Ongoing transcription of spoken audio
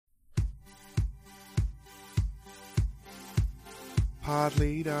Pod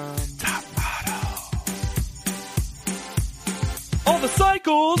Leadum. Top model. All the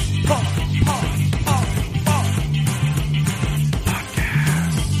cycles. Podcast.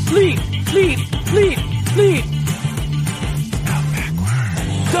 Fleet. Spelled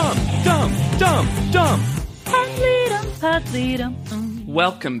backwards. Dumb. Pod Leadum.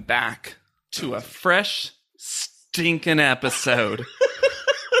 Welcome back to a fresh, stinking episode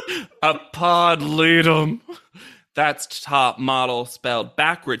of Pod Leadum. That's Top Model spelled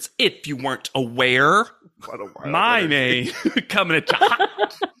backwards. If you weren't aware, my name coming at you.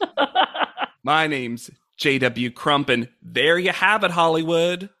 My name's J.W. Crumpin. There you have it,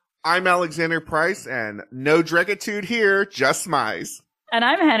 Hollywood. I'm Alexander Price, and no dregitude here, just mice. And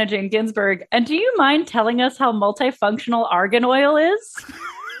I'm Hannah Jane Ginsburg. And do you mind telling us how multifunctional argan oil is?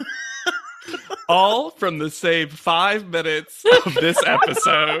 All from the same 5 minutes of this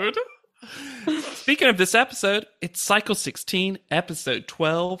episode. Speaking of this episode, it's Cycle 16, Episode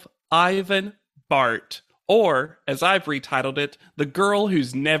 12, Ivan Bart. Or, as I've retitled it, The Girl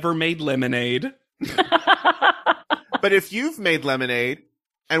Who's Never Made Lemonade. But if you've made lemonade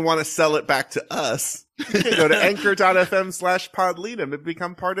and want to sell it back to us, you can go to anchor.fm/podleadum and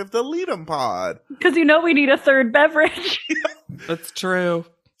become part of the Leadum Pod. Because you know we need a third beverage. That's true.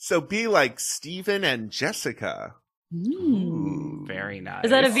 So be like Steven and Jessica. Ooh, very nice.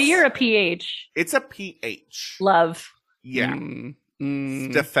 Is that a V or a PH? It's a PH. Love. Yeah.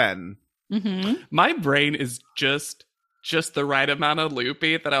 Mm. Stefan. Mm-hmm. My brain is just the right amount of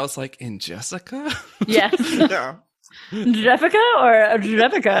loopy that I was like, in Jessica? Yes. Yeah. Jessica or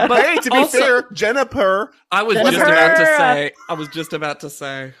Jessica? But hey, to be Also- fair, Jennifer. I was Jennifer. just about to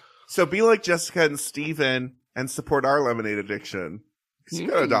say. So be like Jessica and Steven and support our lemonade addiction. 'Cause you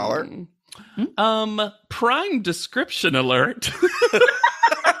got $1. Prime description alert.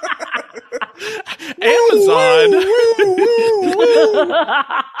 Amazon.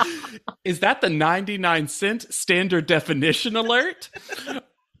 Is that the 99-cent standard definition alert?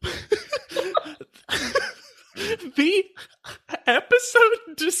 The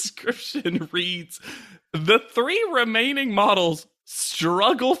episode description reads, the 3 remaining models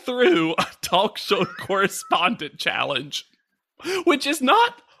struggle through a talk show correspondent challenge, which is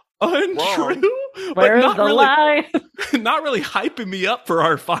not untrue, Where's but the lie? not really hyping me up for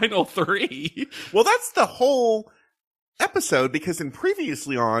our final 3. Well, that's the whole episode, because in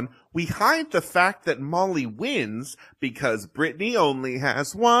previously on, we hide the fact that Molly wins because Brittany only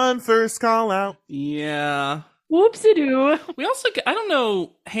has one first call out. Yeah. Whoopsie-doo. We also, I don't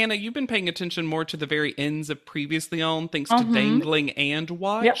know, Hannah, you've been paying attention more to the very ends of previously on, thanks to Dangling and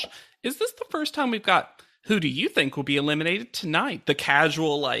Watch. Yep. Is this the first time we've got, who do you think will be eliminated tonight? The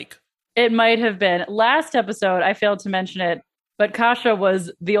casual, It might have been. Last episode, I failed to mention it, but Kasha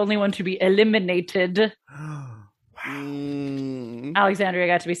was the only one to be eliminated. Alexandria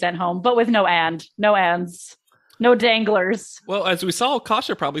got to be sent home, but with no ands, no danglers. Well, as we saw,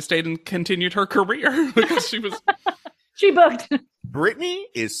 Kasha probably stayed and continued her career because she was... She booked. Brittany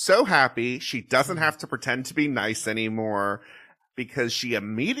is so happy she doesn't have to pretend to be nice anymore because she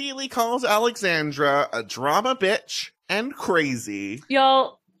immediately calls Alexandra a drama bitch and crazy.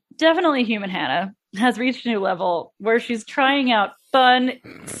 Y'all, definitely Human Hannah has reached a new level where she's trying out fun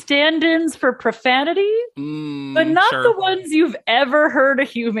stand-ins for profanity, but not sure. the ones you've ever heard a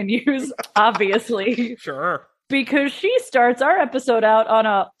human use, obviously. Sure. Because she starts our episode out on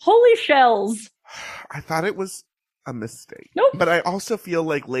a holy shells. I thought it was a mistake. Nope. But I also feel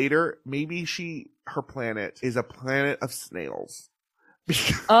like later, maybe her planet is a planet of snails.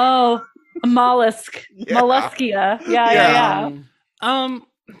 Oh, a mollusk. Yeah. Molluskia. Yeah.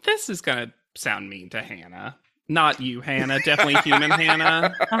 This is gonna sound mean to Hannah. Not you, Hannah. Definitely Human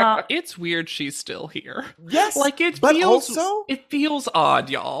Hannah. Uh-huh. It's weird she's still here. Yes, It feels odd,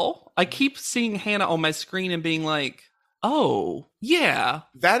 y'all. I keep seeing Hannah on my screen and being like, oh, yeah.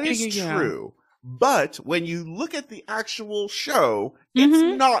 that is Yeah. true. But when you look at the actual show,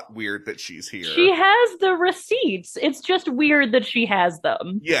 it's not weird that she's here. She has the receipts. It's just weird that she has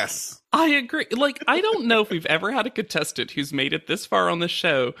them. Yes. I agree. I don't know if we've ever had a contestant who's made it this far on the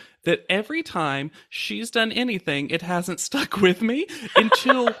show that every time she's done anything, it hasn't stuck with me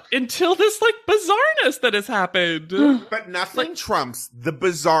until this bizarreness that has happened. But nothing trumps the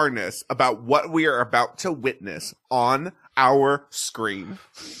bizarreness about what we are about to witness on our screen.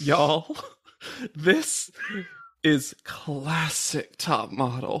 Y'all, this is classic Top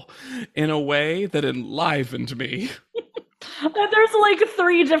Model in a way that enlivened me. There's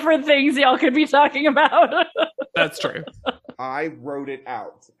 3 different things y'all could be talking about. That's true. I wrote it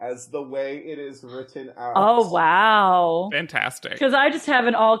out as the way it is written out. Oh, wow. Fantastic. Because I just have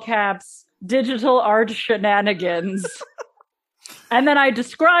in all caps, digital art shenanigans. And then I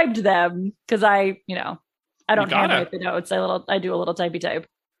described them because I don't gotta. handwrite the notes. I do a little typey type.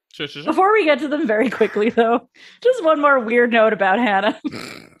 Sure. Before we get to them very quickly, though, just one more weird note about Hannah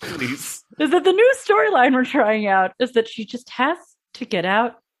Please. is that the new storyline we're trying out is that she just has to get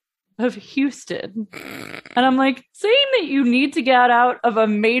out of Houston. And I'm like, saying that you need to get out of a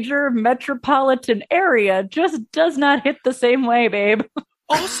major metropolitan area just does not hit the same way, babe.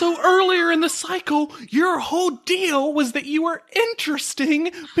 Also, earlier in the cycle, your whole deal was that you were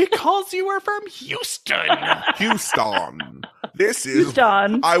interesting because you were from Houston. Houston. This is.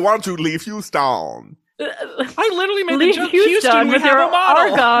 Houston. I want to leave Houston. I literally made the Leave joke, Houston we with have your a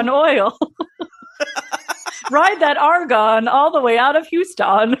model. argon oil. Ride that argon all the way out of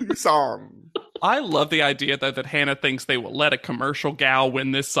Houston. Houston. I love the idea, though, that Hannah thinks they will let a commercial gal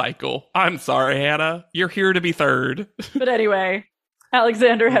win this cycle. I'm sorry, Hannah. You're here to be third. But anyway,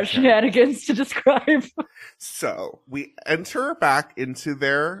 Alexander has shenanigans to describe. So we enter back into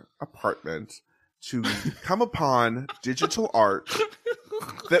their apartment to come upon digital art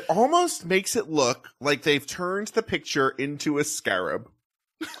that almost makes it look like they've turned the picture into a scarab.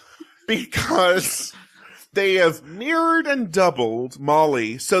 Because they have mirrored and doubled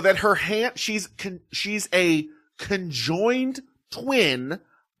Molly so that her hand, she's a conjoined twin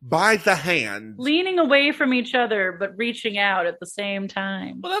by the hand. Leaning away from each other, but reaching out at the same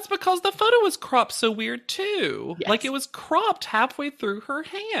time. Well, that's because the photo was cropped so weird, too. Yes. Like, it was cropped halfway through her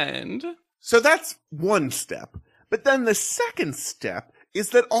hand. So that's one step. But then the second step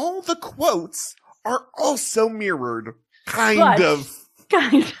is that all the quotes are also mirrored. Kind of.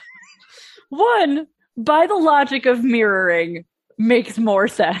 Kind. One, by the logic of mirroring, makes more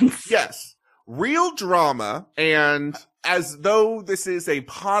sense. Yes. Real drama, and as though this is a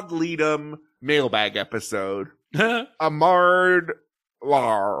Podleadum mailbag episode, Amard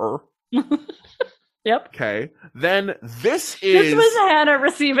Lar. Yep. Okay. Then this This is... was Hannah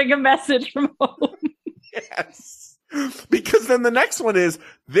receiving a message from home. Yes. Because then the next one is,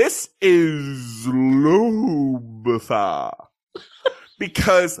 this is Lobatha.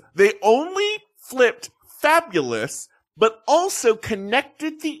 Because they only flipped fabulous, but also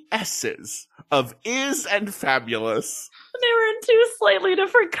connected the S's of is and fabulous. They were in two slightly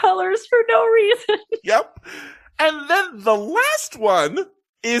different colors for no reason. Yep. And then the last one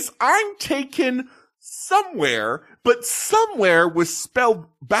is I'm taken somewhere, but somewhere was spelled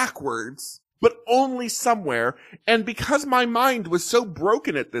backwards, but only somewhere. And because my mind was so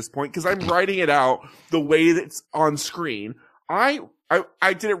broken at this point, because I'm writing it out the way that's on screen, I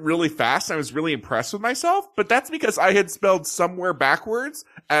did it really fast. And I was really impressed with myself, but that's because I had spelled somewhere backwards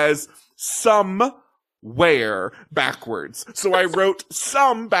as somewhere backwards. So I wrote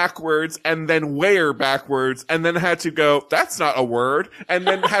some backwards and then where backwards and then had to go, that's not a word. And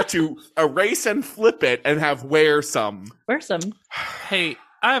then had to erase and flip it and have where some. Where's some? Hey,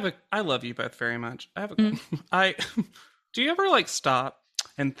 I love you both very much. Do you ever, like, stop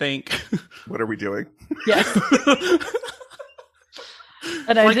and think... What are we doing? Yes.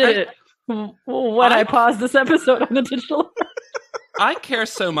 And I did it when I paused this episode on the digital. I care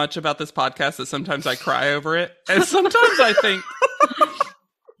so much about this podcast that sometimes I cry over it. And sometimes I think,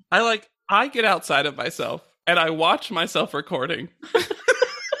 I get outside of myself and I watch myself recording.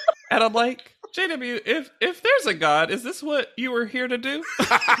 And I'm like, JW, if there's a God, is this what you were here to do?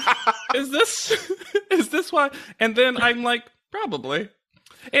 Is this why? And then I'm like, probably.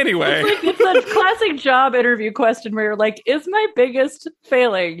 Anyway. It's a classic job interview question where you're like, is my biggest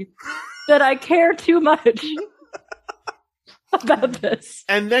failing that I care too much about this?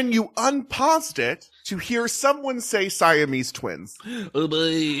 And then you unpaused it to hear someone say Siamese twins. Oh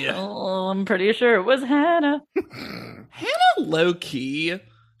boy. Oh, I'm pretty sure it was Hannah. Hannah low-key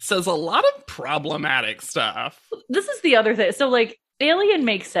says a lot of problematic stuff. This is the other thing. So, like, Alien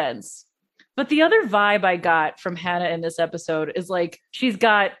makes sense. But the other vibe I got from Hannah in this episode is like she's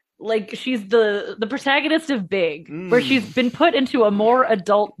the protagonist of Big, where she's been put into a more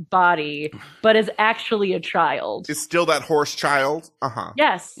adult body, but is actually a child. Is still that horse child? Uh-huh.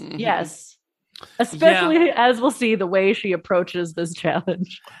 Yes, yes. Especially as we'll see the way she approaches this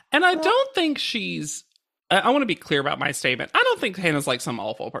challenge. And I don't think she's... I want to be clear about my statement. I don't think Hannah's like some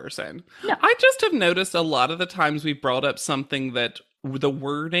awful person. No. I just have noticed a lot of the times we've brought up something that the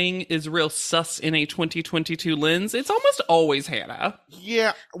wording is real sus in a 2022 lens. It's almost always Hannah.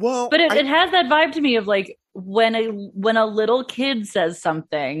 Yeah, well... But it has that vibe to me of like when a little kid says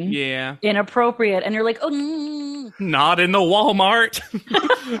something inappropriate and you're like, oh, not in the Walmart.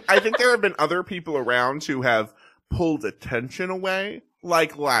 I think there have been other people around who have pulled attention away,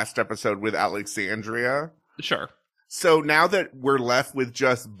 like last episode with Alexandria. Sure. So now that we're left with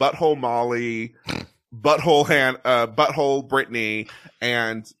just Butthole Molly butthole Brittany,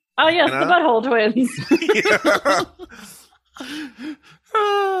 and Oh yes, Anna? the butthole twins.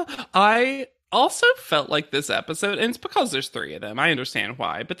 I also felt like this episode, and it's because there's 3 of them. I understand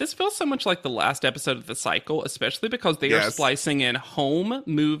why, but this feels so much like the last episode of the cycle, especially because they are Yes. splicing in home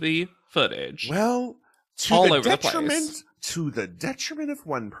movie footage. Well, All over the place. to the detriment of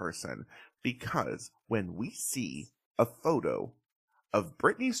one person, because when we see a photo of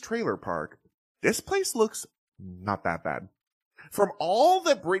Brittany's trailer park, this place looks not that bad. From all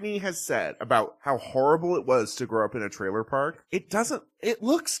that Brittany has said about how horrible it was to grow up in a trailer park, it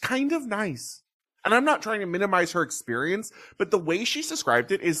looks kind of nice. And I'm not trying to minimize her experience, but the way she's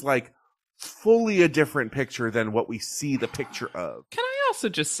described it is like fully a different picture than what we see the picture of. Can I also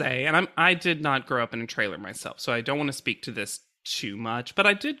just say, and I did not grow up in a trailer myself, so I don't want to speak to this too much, but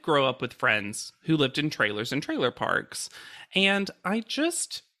I did grow up with friends who lived in trailers and trailer parks. And I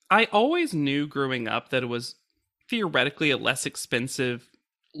always knew growing up that it was theoretically a less expensive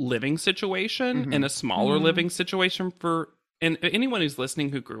living situation Mhm. and a smaller living situation and anyone who's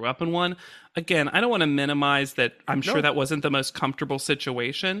listening who grew up in one. Again, I don't want to minimize that. I'm sure that wasn't the most comfortable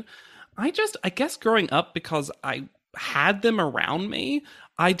situation. I guess growing up, because I had them around me,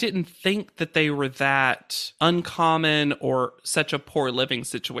 I didn't think that they were that uncommon or such a poor living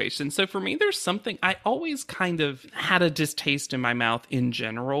situation. So for me, there's something, I always kind of had a distaste in my mouth in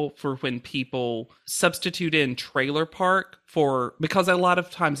general for when people substitute in trailer park because a lot of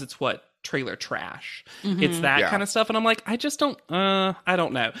times it's trailer trash. It's that kind of stuff. And I'm like, I don't know.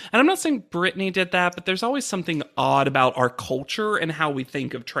 And I'm not saying Brittany did that, but there's always something odd about our culture and how we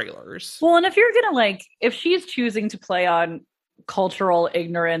think of trailers. Well, and if you're gonna if she's choosing to play on cultural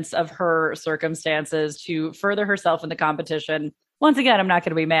ignorance of her circumstances to further herself in the competition, once again, I'm not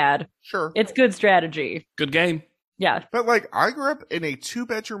gonna be mad. Sure. It's good strategy. Good game. Yeah. But I grew up in a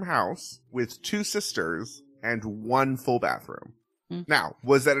 2-bedroom house with 2 sisters and 1 full bathroom. Mm. Now,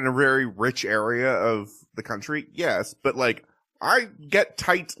 was that in a very rich area of the country? Yes, but I get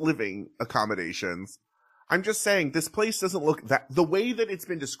tight living accommodations. I'm just saying this place doesn't look the way that it's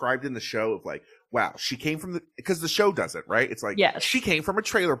been described in the show of wow, she came from because the show does it, right? It's Yes. she came from a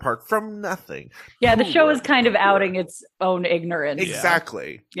trailer park from nothing. Yeah, the show Poor, is kind of poor. outing its own ignorance.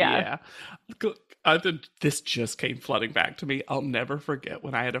 Exactly. Yeah. This just came flooding back to me. I'll never forget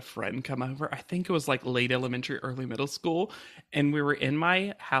when I had a friend come over. I think it was late elementary, early middle school. And we were in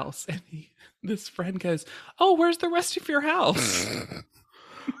my house. And this friend goes, "Oh, where's the rest of your house?"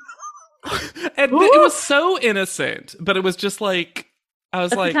 And it was so innocent. But it was just I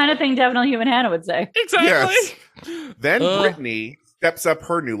was That's the kind of thing Definitely Human Hannah would say. exactly. Yes. Then Brittany steps up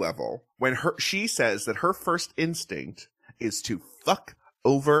her new level when she says that her first instinct is to fuck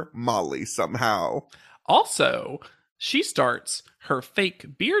over Molly somehow. Also, she starts her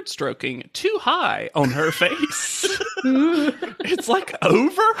fake beard stroking too high on her face. It's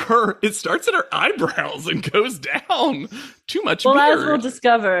over her. It starts at her eyebrows and goes down. Too much Well, beard. as we'll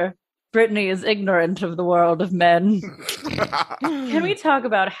discover, Brittany is ignorant of the world of men. Can we talk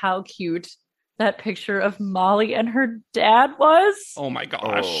about how cute that picture of Molly and her dad was? Oh my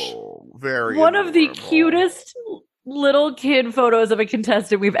gosh. Oh, very One of the adorable. cutest little kid photos of a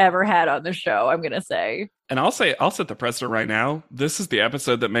contestant we've ever had on the show, I'm gonna say. And I'll set the precedent right now. This is the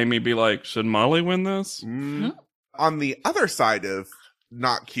episode that made me be like, should Molly win this? Mm. On the other side of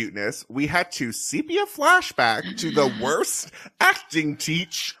not cuteness, we had to sepia flashback to the worst acting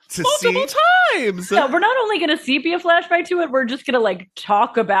teach to Multiple see. times. No, we're not only gonna sepia flashback to it, we're just gonna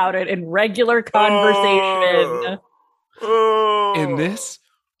talk about it in regular conversation. Oh. In this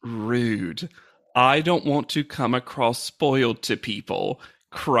rude, I don't want to come across spoiled to people,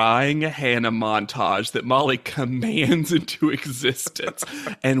 crying Hannah montage that Molly commands into existence.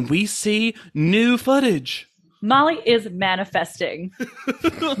 And we see new footage. Molly is manifesting.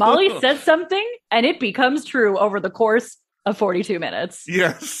 Molly says something and it becomes true over the course of 42 minutes.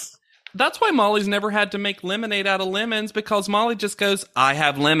 Yes. That's why Molly's never had to make lemonade out of lemons, because Molly just goes, "I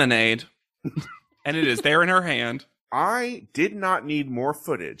have lemonade." And it is there in her hand. I did not need more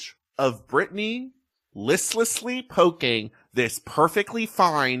footage of Brittany listlessly poking this perfectly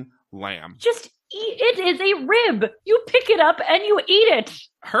fine lamb. Just eat it. Is a rib. You pick it up and you eat it.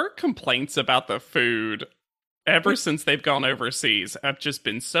 Her complaints about the food ever since they've gone overseas have just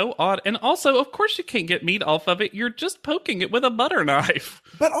been so odd. And also, of course, you can't get meat off of it. You're just poking it with a butter knife.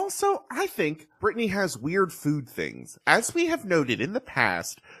 But also, I think Brittany has weird food things. As we have noted in the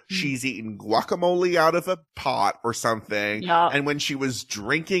past, she's eaten guacamole out of a pot or something. Yeah. And when she was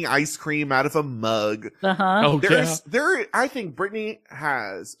drinking ice cream out of a mug. Uh-huh. Oh, I think Brittany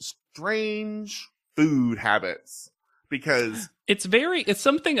has strange food habits because It's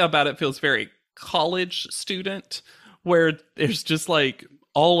something about it feels very college student where there's just like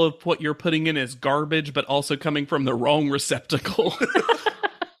all of what you're putting in is garbage, but also coming from the wrong receptacle.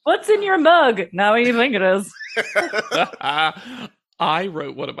 What's in your mug? Not what you think it is. I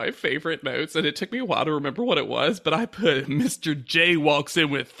wrote one of my favorite notes, and it took me a while to remember what it was, but I put Mr. J walks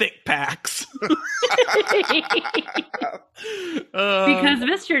in with thick packs. Because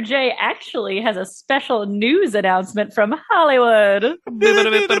Mr. J actually has a special news announcement from Hollywood.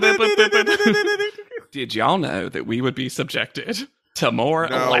 Did y'all know that we would be subjected to more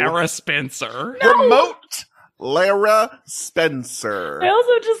No. Lara Spencer? Promote Lara Spencer. I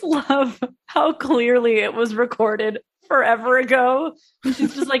also just love how clearly it was recorded forever ago. And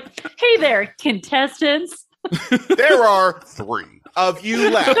she's just like, hey there, contestants. There are 3 of you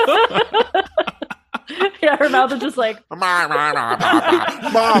left. Yeah, her mouth is just like, Molly,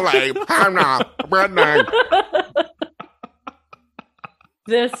 Hannah, Brennan.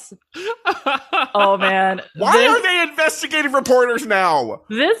 this. Oh, man. Why are they investigative reporters now?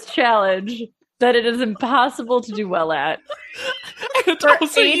 This challenge that it is impossible to do well at And for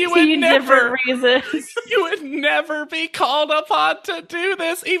also, 18 different reasons. you would never be called upon to do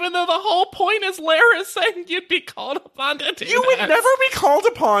this, even though the whole point is Lara saying you'd be called upon to do You would this. never be called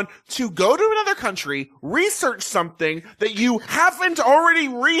upon to go to another country, research something that you haven't already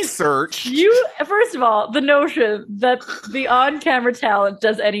researched. First of all, the notion that the on-camera talent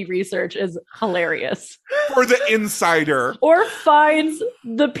does any research is hilarious. For the insider. Or finds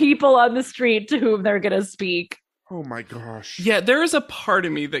the people on the street to whom they're going to speak. Oh my gosh. Yeah, there is a part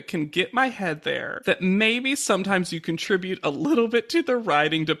of me that can get my head there that maybe sometimes you contribute a little bit to the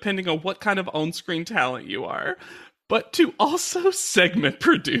writing depending on what kind of on-screen talent you are. But to also segment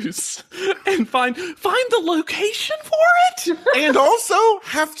produce and find the location for it? And also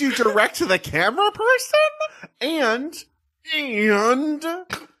have to direct the camera person and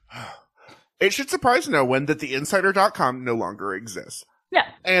it should surprise no one that the insider.com no longer exists. Yeah.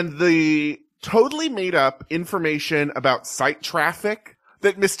 And the totally made up information about site traffic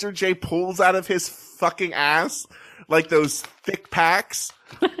that Mr. J pulls out of his fucking ass, like those thick packs.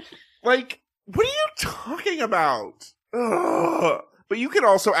 Like, what are you talking about? Ugh. But you can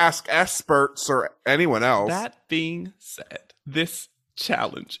also ask experts or anyone else. That being said, this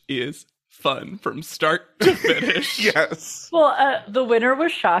challenge is fun from start to finish. Yes. Well, the winner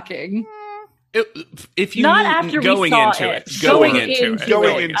was shocking. If you Not knew after we going saw into it. it, Going going into into it.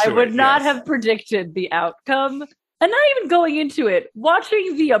 Going it. into I would it, not yes. have predicted the outcome. And not even going into it,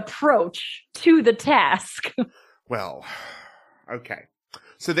 watching the approach to the task. Well, okay.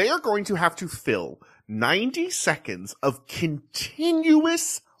 So they are going to have to fill 90 seconds of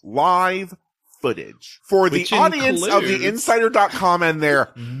continuous live footage for the Which audience of the includes- insider.com and their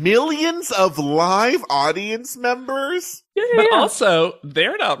millions of live audience members. But also,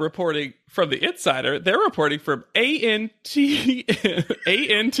 they're not reporting from the Insider. They're reporting from ANTM-TV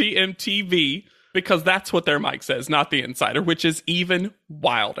because that's what their mic says, not the Insider, which is even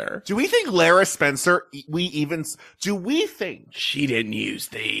wilder. Do we think Lara Spencer, do we think? She didn't use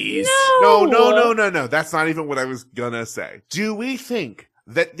these. No. That's not even what I was gonna say. Do we think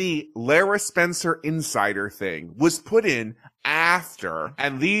that the Lara Spencer Insider thing was put in after,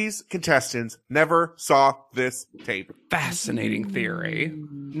 and these contestants never saw this tape? Fascinating theory.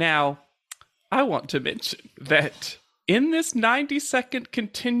 Now, I want to mention that in this 90-second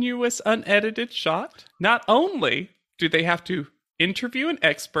continuous unedited shot, not only do they have to interview an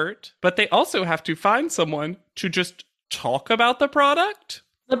expert, but they also have to find someone to just talk about the product.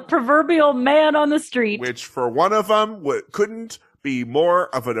 The proverbial man on the street. Which for one of them couldn't be more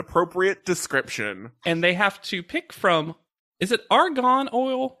of an appropriate description. And they have to pick from, is it argan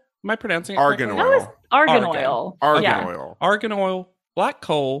oil? Am I pronouncing it Argan correctly? That was argan Argan. oil. Argan Yeah. oil. Argan oil, black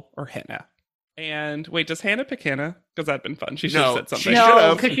coal, or henna. And wait, does Hannah pick henna? Because that'd been fun. She should No, have said she something. should No,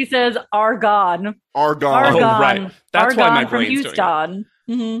 have. because she says argon. Argon. Argon. Oh, right. That's why argon my from brain's doing Houston.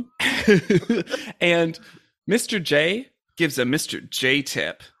 Mhm. And Mr. J gives a Mr. J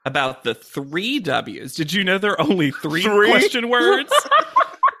tip about the 3 W's. Did you know there are only 3 Three? question words?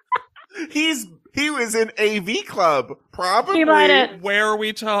 He was in AV Club, probably. He might have. Where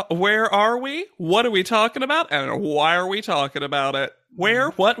are we? What are we talking about? And why are we talking about it? Where?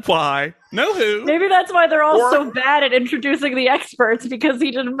 What? Why? No who? Maybe that's why they're all Or- so bad at introducing the experts, because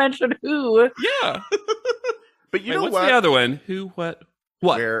he didn't mention who. Yeah. But you Wait, know what's what? the other one? Who? What?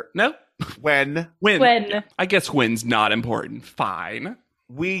 What? Where? No. When When I guess when's not important. Fine.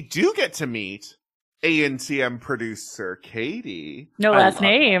 we do get to meet ANTM producer Katie. no I last love-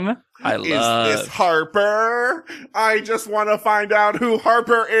 name. I Is love. this Harper? I just want to find out who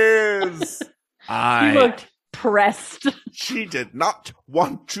Harper is. He looked pressed. She did not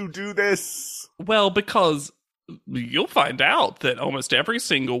want to do this. Well, because you'll find out that almost every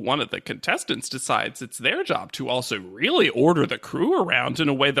single one of the contestants decides it's their job to also really order the crew around in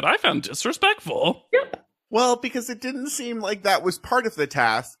a way that I found disrespectful. Well, because it didn't seem like that was part of the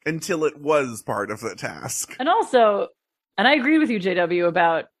task until it was part of the task. And also, and I agree with you, JW,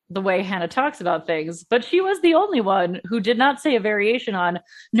 about the way Hannah talks about things, but she was the only one who did not say a variation on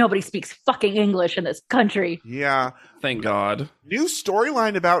nobody speaks fucking English in this country. Yeah. Thank God. New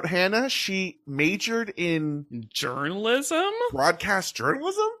storyline about Hannah. She majored in Journalism? broadcast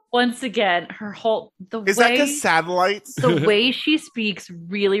journalism? Once again, her whole Is that because satellites? the way she speaks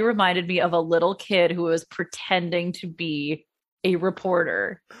really reminded me of a little kid who was pretending to be a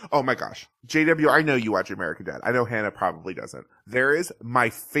reporter. Oh my gosh. JW, I know you watch American Dad. I know Hannah probably doesn't. There is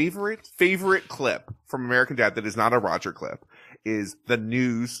my favorite clip from American Dad that is not a Roger clip is the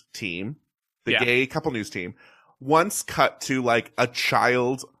news team, the gay couple news team, once cut to like a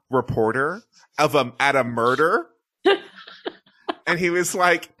child reporter at a murder. And he was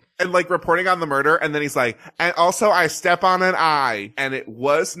like, and like reporting on the murder. And then he's like, and also I step on an eye, and it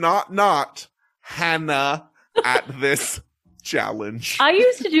was not Hannah at this challenge. I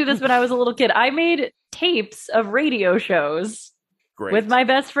used to do this when I was a little kid. I made tapes of radio shows Great. with my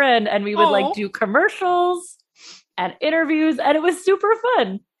best friend, and we would like do commercials and interviews, and it was super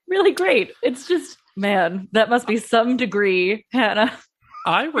fun. Really great. It's just, man, that must be some degree, Hannah.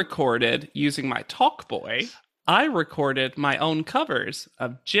 I recorded using my Talkboy. I recorded my own covers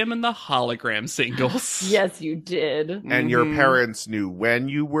of Jim and the Hologram singles. Yes, you did. And your parents knew when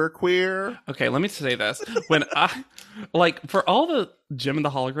you were queer? Okay, let me say this. When I, like, for all the Jim and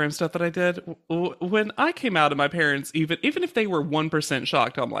the Hologram stuff that I did, when I came out of my parents, even if they were 1%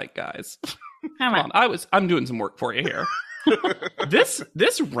 shocked, I'm like, guys, come on, I'm doing some work for you here.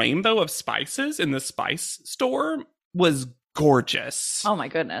 This rainbow of spices in the spice store was gorgeous. Oh my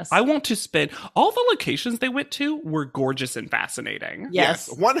goodness. I want to spend all the locations they went to were gorgeous and fascinating. Yes.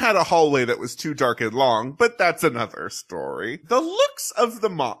 One had a hallway that was too dark and long, but that's another story. The looks of the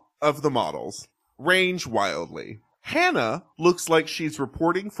models range wildly. Hannah looks like she's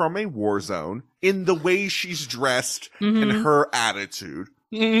reporting from a war zone in the way she's dressed and her attitude.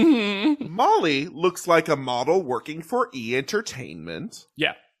 Molly looks like a model working for E! Entertainment.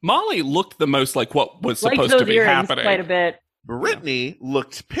 Yeah. Molly looked the most like what was Like supposed those to be earrings happening. quite a bit. Brittany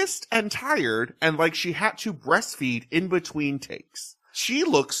looked pissed and tired and like she had to breastfeed in between takes. She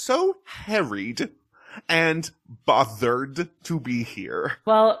looks so harried and bothered to be here.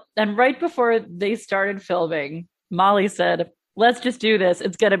 Well, and right before they started filming, Molly said, "Let's just do this.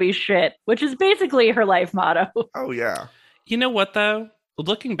 It's going to be shit," which is basically her life motto. Oh, yeah. You know what, though?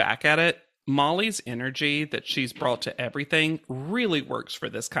 Looking back at it, Molly's energy that she's brought to everything really works for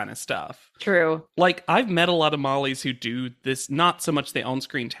this kind of stuff. True. Like, I've met a lot of Mollys who do this, not so much the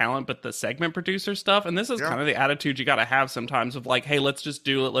on-screen talent, but the segment producer stuff. And this is kind of the attitude you got to have sometimes of like, hey, let's just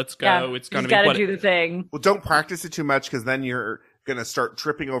do it. Let's go. Yeah, It's going to you be gotta do the thing. Well, don't practice it too much because then you're going to start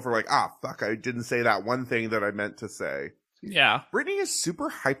tripping over like, fuck, I didn't say that one thing that I meant to say. Yeah. Brittany is super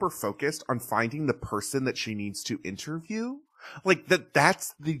hyper-focused on finding the person that she needs to interview. Like,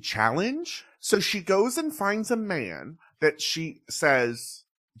 that's the challenge. So she goes and finds a man that she says,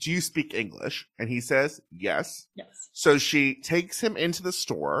 "Do you speak English?" And he says, "Yes." Yes. So she takes him into the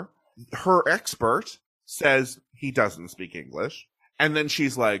store. Her expert says he doesn't speak English. And then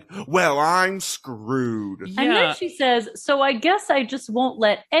she's like, "Well, I'm screwed." And then she says, "So I guess I just won't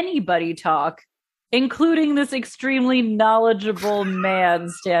let anybody talk, including this extremely knowledgeable man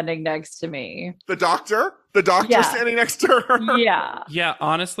standing next to me." The doctor standing next to her. Yeah. Yeah,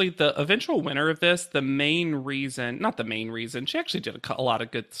 honestly, the eventual winner of this, not the main reason, she actually did a lot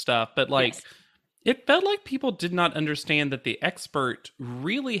of good stuff, but like, it felt like people did not understand that the expert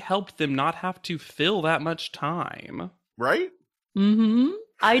really helped them not have to fill that much time. Right? Mm-hmm.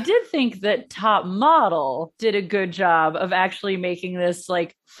 I did think that Top Model did a good job of actually making this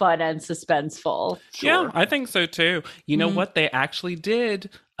like fun and suspenseful. Sure. Yeah, I think so too. You know what? They actually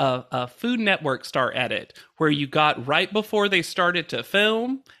did a Food Network star edit where you got right before they started to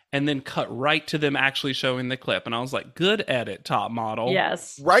film and then cut right to them actually showing the clip. And I was like, good edit, Top Model.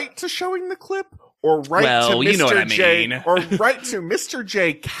 Yes. Right to showing the clip? Or right to Mr. You know what I J, mean. or right to Mr.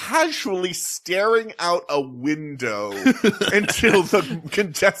 J casually staring out a window until the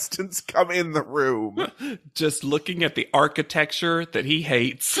contestants come in the room. Just looking at the architecture that he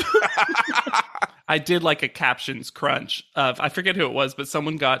hates. I did like a captions crunch of, I forget who it was, but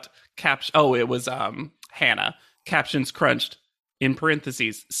someone got it was Hannah. Captions crunched, in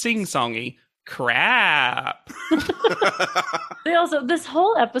parentheses, sing-songy, crap. This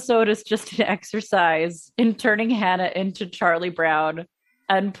whole episode is just an exercise in turning Hannah into Charlie Brown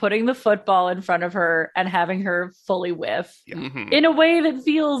and putting the football in front of her and having her fully whiff Mhm. in a way that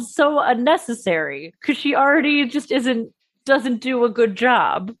feels so unnecessary because she already just doesn't do a good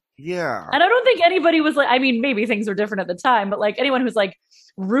job. Yeah. And I don't think anybody was like, I mean, maybe things were different at the time, but like anyone who's like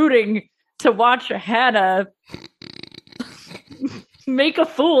rooting to watch Hannah make a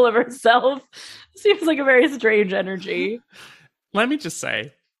fool of herself seems like a very strange energy. Let me just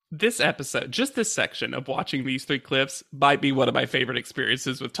say, this episode, just this section of watching these 3 clips, might be one of my favorite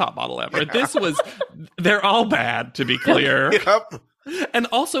experiences with Top Model ever. This was, they're all bad, to be clear. Yep. And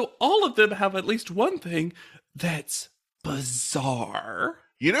also, all of them have at least one thing that's bizarre.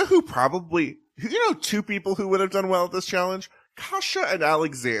 You know 2 people who would have done well at this challenge? Kasha and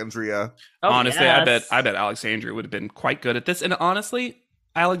Alexandria. Oh, Honestly, yes. I bet Alexandria would have been quite good at this. And honestly,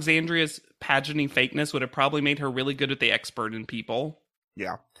 Alexandria's pageanting fakeness would have probably made her really good at the expert in people.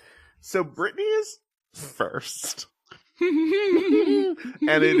 Yeah. So Brittany is first.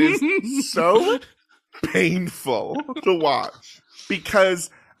 And it is so painful to watch because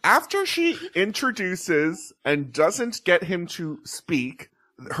after she introduces and doesn't get him to speak,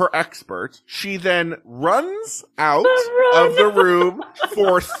 her expert, she then runs out of the room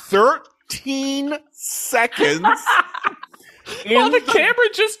for 13 seconds While the camera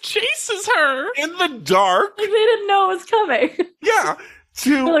just chases her. in the dark. Like they didn't know it was coming. Yeah.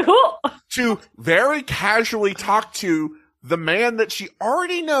 They're like, oh. To very casually talk to the man that she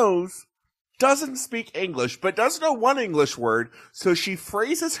already knows doesn't speak English, but does know one English word. So she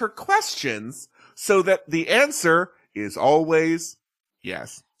phrases her questions so that the answer is always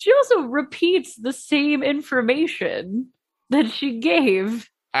yes. She also repeats the same information that she gave.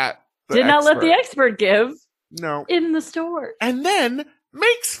 At the Did not let the expert. expert give No. in the store. And then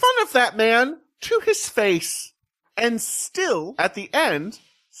makes fun of that man to his face. And still, at the end,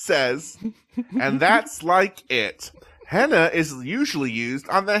 says, and that's like it. Henna is usually used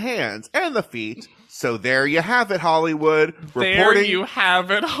on the hands and the feet. So there you have it, Hollywood. There you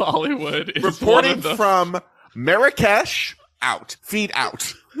have it, Hollywood. Is Reporting one of the- from Marrakesh, out. Feed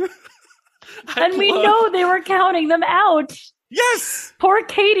out. And we know they were counting them out. Yes! Poor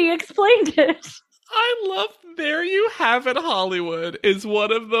Katie explained it. I love There You Have It, Hollywood is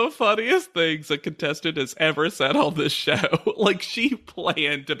one of the funniest things a contestant has ever said on this show. Like, she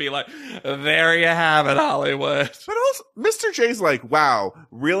planned to be like, there you have it, Hollywood. But also, Mr. J's like, wow,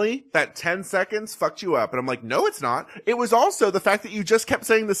 really? That 10 seconds fucked you up. And I'm like, no, it's not. It was also the fact that you just kept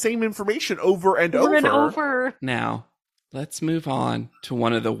saying the same information over and Over over. and over. Now, let's move on to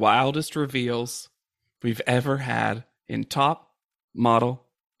one of the wildest reveals we've ever had in Top Model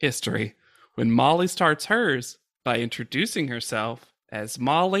history. When Molly starts hers by introducing herself as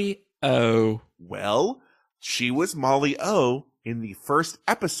Molly O. Well, she was Molly O in the first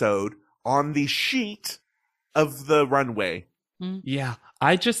episode on the sheet of the runway. Yeah,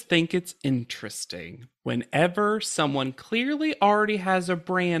 I just think it's interesting whenever someone clearly already has a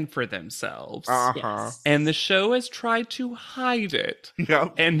brand for themselves Yes. and the show has tried to hide it.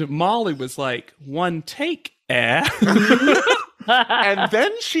 Yep. And Molly was like, one take, eh? And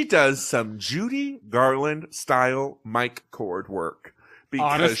then she does some Judy Garland style mic cord work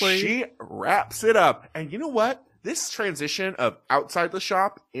because Honestly? she wraps it up. And you know what? This transition of outside the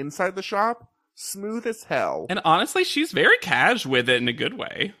shop, inside the shop, smooth as hell. And honestly, she's very cash with it in a good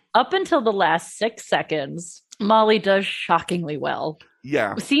way. Up until the last 6 seconds, Molly does shockingly well.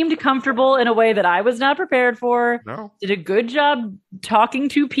 Yeah. Seemed comfortable in a way that I was not prepared for. No. Did a good job talking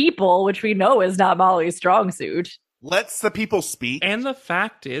to people, which we know is not Molly's strong suit. Lets the people speak. And the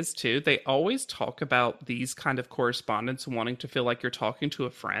fact is, too, they always talk about these kind of correspondence wanting to feel like you're talking to a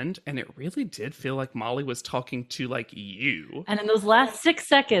friend. And it really did feel like Molly was talking to, like, you. And in those last 6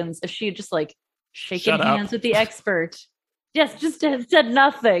 seconds, if she had just like shaken Shut up. hands with the expert, yes, just had said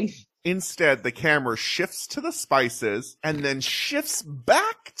nothing. Instead, the camera shifts to the spices and then shifts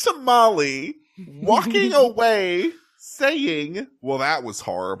back to Molly, walking away, saying, well, that was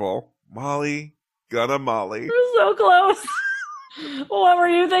horrible. Molly, gonna Molly. We're so close. What were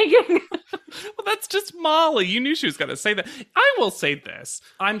you thinking? Well, that's just Molly. You knew she was going to say that. I will say this.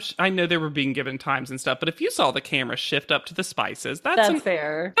 I know they were being given times and stuff, but if you saw the camera shift up to the spices, That's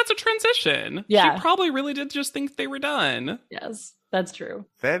fair. That's a transition. Yeah. She probably really did just think they were done. Yes, that's true.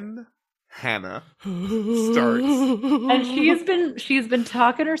 Then Hannah starts. And she's been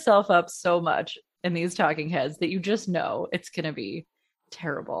talking herself up so much in these talking heads that you just know it's gonna be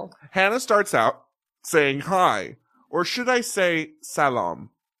terrible. Hannah starts out saying hi, or should I say salam?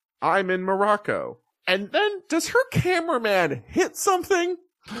 I'm in Morocco. And then does her cameraman hit something?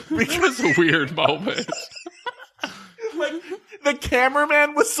 It was a weird moment. Like, the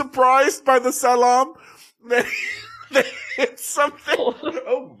cameraman was surprised by the salam. They hit something.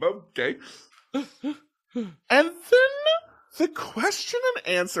 Oh, okay. And then the question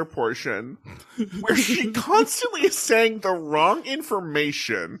and answer portion, where she constantly is saying the wrong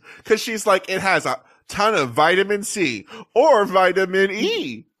information, because she's like, it has a ton of vitamin C or vitamin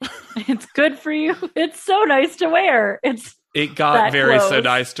E. It's good for you. It's so nice to wear. It got that very so close.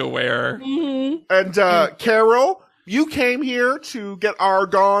 nice to wear. Mhm. And Carol, you came here to get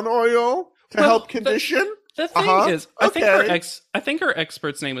argan oil to Well, help condition. The thing is, I think her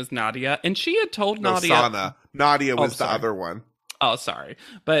expert's name was Nadia, and she had told No, Nadia. Sana. Nadia was the sorry. other one. Oh, sorry,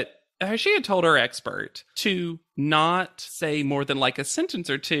 but she had told her expert to not say more than like a sentence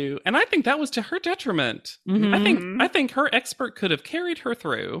or two, and I think that was to her detriment. Mhm. I think her expert could have carried her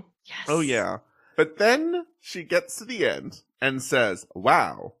through. Yes. Oh, yeah. But then she gets to the end and says,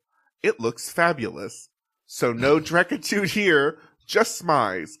 wow, it looks fabulous. So no drecitude here, just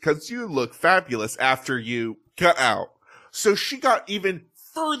smize, because you look fabulous after you cut out. So she got even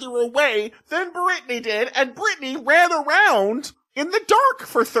further away than Brittany did, and Brittany ran around in the dark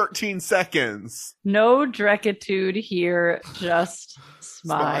for 13 seconds. No drecitude here, just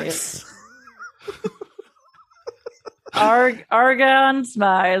smize. Argon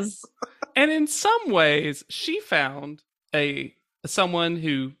smize. And in some ways, she found someone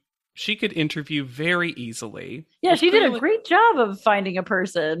who she could interview very easily. Yeah, she did a Clearly- great job of finding a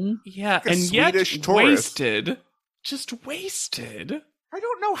person. Yeah, Like a and yet Swedish tourist. just wasted. I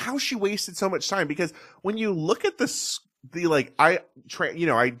don't know how she wasted so much time, because when you look at I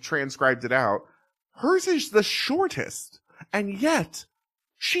transcribed it out. Hers is the shortest, and yet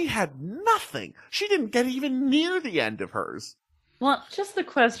she had nothing. She didn't get even near the end of hers. Well, just the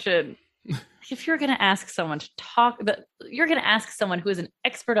question. If you're going to ask someone to talk, you're going to ask someone who is an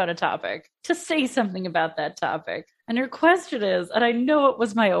expert on a topic to say something about that topic. And your question is, and I know it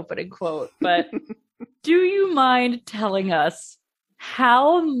was my opening quote, but do you mind telling us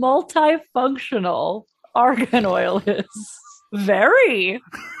how multifunctional argan oil is? Very.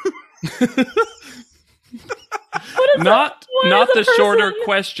 Not What is the a person- shorter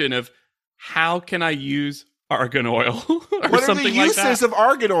question of how can I use argan oil or What are the something like uses that. of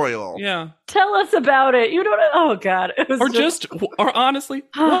argan oil? Yeah. Tell us about it. You don't know. Oh, God. It was Or honestly,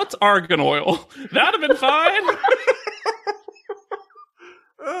 what's argan oil? That'd have been fine.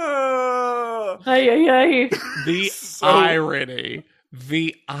 Uh, Ay, ay, ay. The So- irony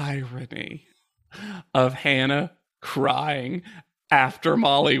of Hannah crying after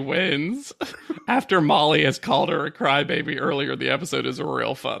Molly wins, after Molly has called her a crybaby earlier in the episode, is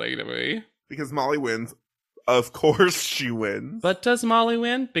real funny to me. because Molly wins. Of course she wins. But does Molly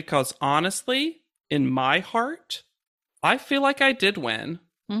win? Because honestly, in my heart, I feel like I did win.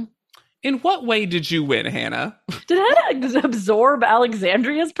 Hmm. In what way did you win, Hannah? Did Hannah absorb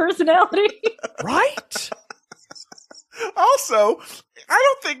Alexandria's personality? Right? Also,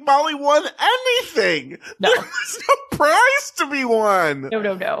 I don't think Molly won anything. No. There was no prize to be won.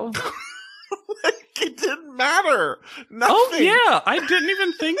 No. Like, it didn't matter. Nothing. Oh, yeah. I didn't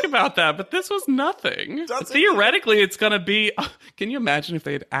even think about that, but this was nothing. Doesn't Theoretically, it's going to be... Can you imagine if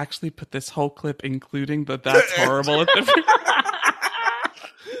they had actually put this whole clip, including the That's Horrible at the...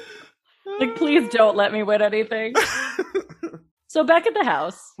 Like, please don't let me win anything. So back at the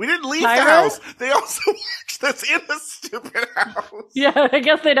house. We didn't leave Tyra? the house. They also watched us in a stupid house. Yeah, I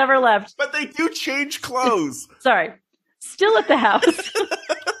guess they never left. But they do change clothes. Sorry. Still at the house.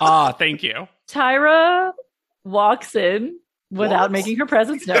 Thank you. Tyra walks in without What? making her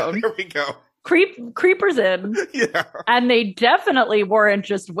presence known. There we go. Creepers in. Yeah. And they definitely weren't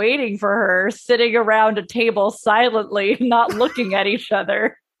just waiting for her, sitting around a table silently, not looking at each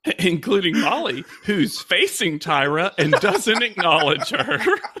other. Including Molly, who's facing Tyra and doesn't acknowledge her.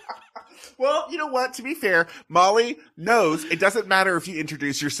 Well, you know what? To be fair, Molly knows it doesn't matter if you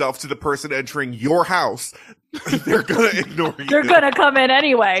introduce yourself to the person entering your house. They're going to ignore you. They're going to come in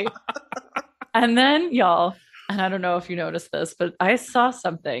anyway. And then, y'all, and I don't know if you noticed this, but I saw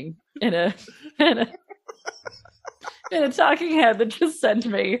something in a talking head that just sent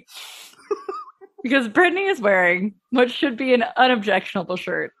me. Because Brittany is wearing what should be an unobjectionable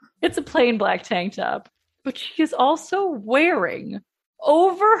shirt. It's a plain black tank top. But she is also wearing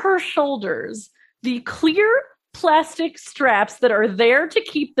over her shoulders the clear plastic straps that are there to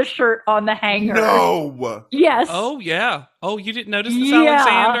keep the shirt on the hanger. No. Yes. Oh, yeah. Oh, you didn't notice this, Yeah.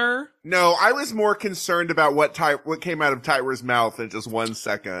 Alexander? No, I was more concerned about what came out of Tyra's mouth in just 1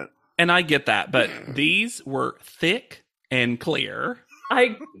 second. And I get that, but these were thick and clear.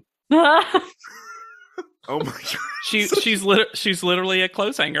 Oh my god. She's literally a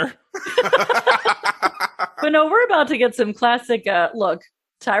clothes hanger. But no, we're about to get some classic. Look,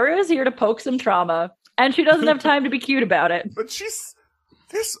 Tyra is here to poke some trauma, and she doesn't have time to be cute about it. But she's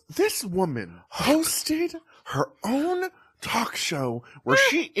this woman hosted her own talk show where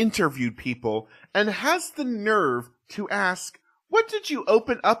she interviewed people and has the nerve to ask, "What did you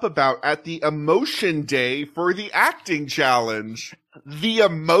open up about at the emotion day for the acting challenge?" The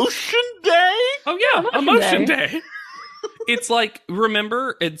emotion day? Oh yeah, emotion Day. day. It's like,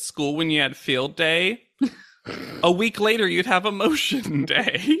 remember at school when you had field day? A week later, you'd have emotion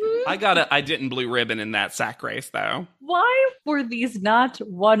day. I didn't blue ribbon in that sack race, though. Why were these not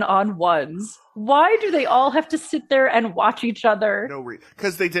one-on-ones? Why do they all have to sit there and watch each other? No,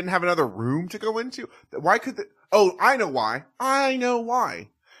 because they didn't have another room to go into. Why could they? Oh, I know why. I know why.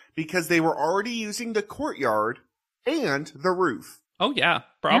 Because they were already using the courtyard and the roof. Oh yeah,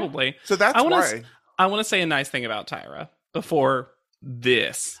 probably. So that's why. I want to say a nice thing about Tyra before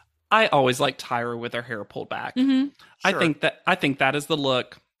this. I always liked Tyra with her hair pulled back. Mm-hmm. Sure. I think that is the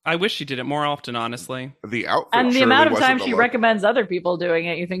look. I wish she did it more often, honestly. The outfit And the surely amount of wasn't time the she look. recommends other people doing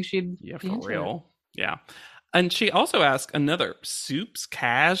it, you think she'd Yeah, be for into real. Yeah. And she also asked another Soups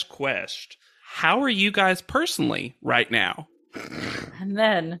Cash quest. How are you guys personally right now? it. And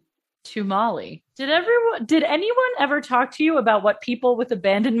then to Molly. Did anyone ever talk to you about what people with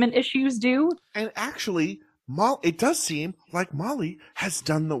abandonment issues do? And actually, it does seem like Molly has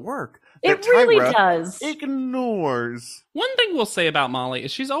done the work. It that really Tyra does. Ignores. One thing we'll say about Molly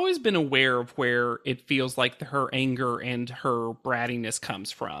is she's always been aware of where it feels like her anger and her brattiness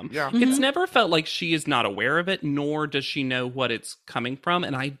comes from. Yeah. Mhm. It's never felt like she is not aware of it, nor does she know what it's coming from.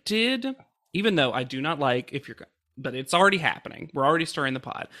 And I did, even though I do not like but it's already happening. We're already stirring the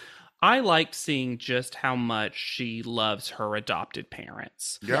pot. I liked seeing just how much she loves her adopted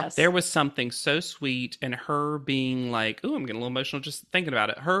parents. Yeah. Yes. There was something so sweet in her being like, ooh, I'm getting a little emotional just thinking about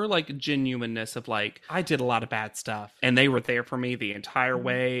it. Her like genuineness of like, I did a lot of bad stuff and they were there for me the entire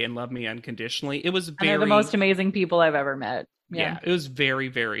way and loved me unconditionally. It was And very, they're the most amazing people I've ever met. yeah, it was very,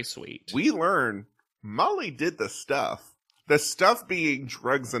 very sweet. We learn Molly did the stuff. The stuff being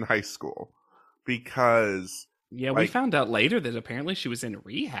drugs in high school. Because, Yeah, we like- found out later that apparently she was in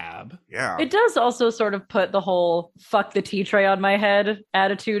rehab. yeah. It does also sort of put the whole fuck the tea tray on my head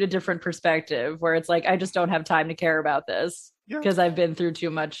attitude a different perspective, where it's like, I just don't have time to care about this Yeah. because I've been through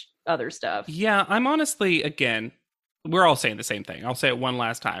too much other stuff. Yeah, I'm honestly, again, we're all saying the same thing. I'll say it one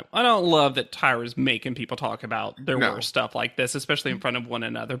last time. I don't love that Tyra's making people talk about their No. worst stuff like this, especially in front of one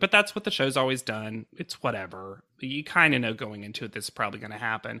another. But that's what the show's always done. It's whatever. You kind of know going into it this is probably going to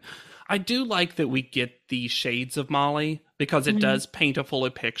happen. I do like that we get the shades of Molly because it Mhm. does paint a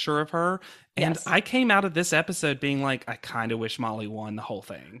fuller picture of her. And Yes. I came out of this episode being like, I kind of wish Molly won the whole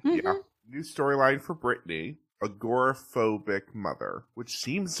thing. Mhm. Yeah. New storyline for Brittany. Agoraphobic mother. Which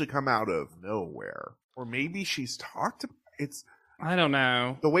seems to come out of nowhere. Or maybe she's talked about it's I don't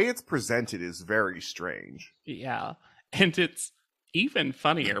know. the way it's presented is very strange. Yeah. And it's even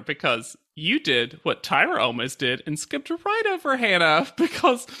funnier because you did what Tyra almost did and skipped right over Hannah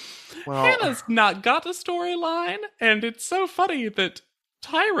because Well- Hannah's not got a storyline. And it's so funny that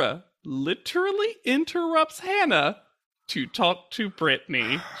Tyra literally interrupts Hannah to talk to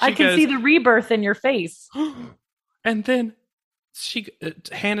Brittany. I can see the rebirth in your face. And then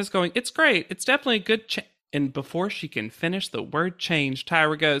Hannah's going, it's great. It's definitely a good and before she can finish the word change,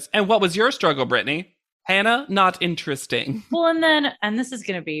 Tyra goes, and what was your struggle, Brittany? Hannah, not interesting. Well, and this is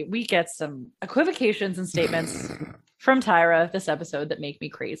going to be, we get some equivocations and statements from Tyra this episode that make me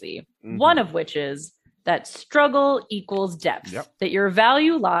crazy. Mhm. One of which is that struggle equals depth, Yep. that your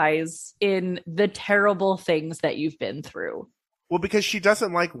value lies in the terrible things that you've been through. Well, because she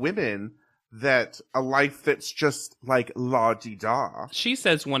doesn't like women that a life that's just like la-di-da. She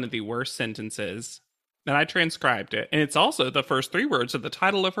says one of the worst sentences, and I transcribed it, and it's also the first 3 words of the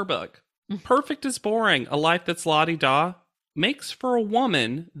title of her book. Perfect is boring. A life that's la-di-da makes for a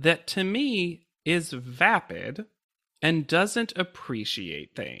woman that to me is vapid and doesn't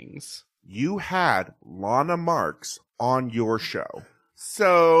appreciate things. You had Lana Marks on your show.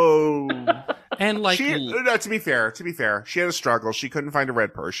 So And like, no, to be fair, she had a struggle. She couldn't find a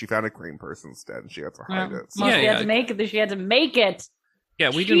red purse. She found a cream purse instead, and she had to hide it. So- Well, Yeah, she had yeah. to make it. She had to make it. yeah,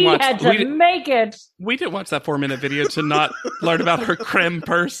 we She didn't watch. had to make it. We didn't watch that 4-minute video to not learn about her creme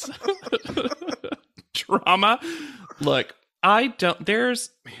purse trauma. Look,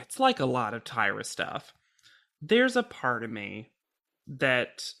 it's like a lot of Tyra stuff. There's a part of me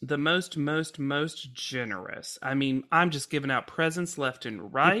that the most generous. I mean, I'm just giving out presents left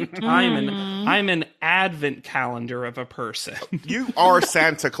and right. I'm an advent calendar of a person. You are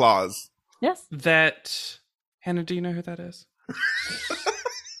Santa Claus. Yes. that Hannah, do you know who that is?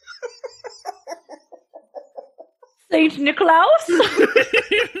 Saint Niklaus?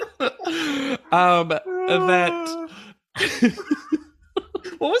 That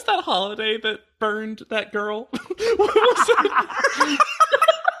what was that holiday that burned that girl? What was it?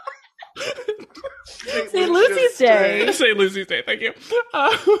 St. Lucy's Day. St. Lucy's Day, thank you.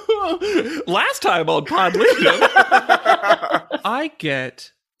 Last time on Pod Leadum, I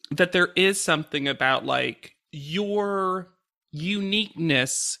get that there is something about like your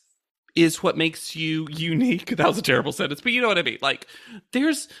uniqueness is what makes you unique. That was a terrible sentence, but you know what I mean. Like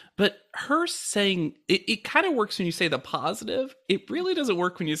but her saying it kind of works when you say the positive. It really doesn't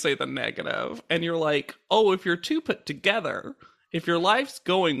work when you say the negative. And you're like, oh, if you're two put together, if your life's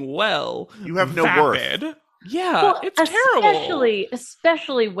going well, You have no vapid. worth. Yeah, Well, it's terrible.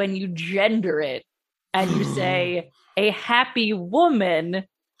 especially when you gender it and you say a happy woman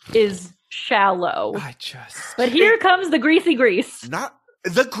is shallow. I just But here comes the greasy grease. Not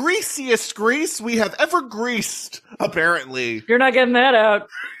the greasiest grease we have ever greased, apparently. You're not getting that out.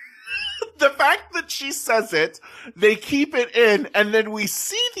 The fact that she says it, they keep it in, and then we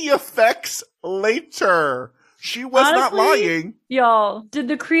see the effects later. She was not Honestly, lying. Y'all, did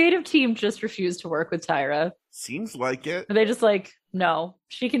the creative team just refuse to work with Tyra? Seems like it. Are they just like, no,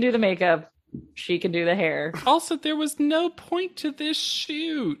 she can do the makeup. She can do the hair. also there was no point to this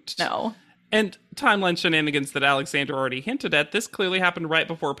shoot. No. And timeline shenanigans that Alexander already hinted at, this clearly happened right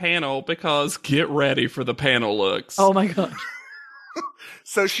before panel because get ready for the panel looks. Oh my God.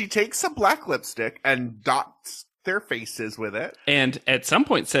 So she takes some black lipstick and dots their faces with it. And at some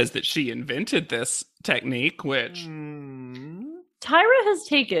point says that she invented this technique, which Tyra has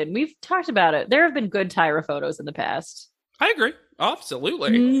taken, we've talked about it. There have been good Tyra photos in the past. I agree.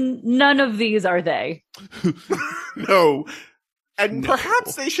 Absolutely. None of these are they. No. And No.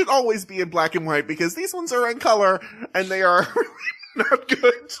 perhaps they should always be in black and white because these ones are in color and they are really not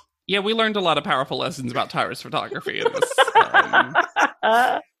good. Yeah, we learned a lot of powerful lessons about Tyra's photography in this.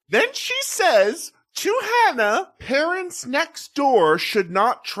 Then she says to Hannah, parents next door should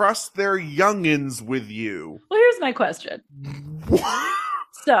not trust their youngins with you. Well, here's my question.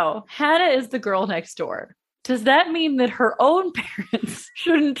 So, Hannah is the girl next door. Does that mean that her own parents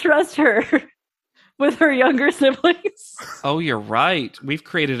shouldn't trust her with her younger siblings? Oh, you're right. We've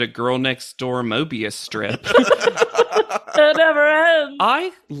created a girl next door Mobius strip. It never ends.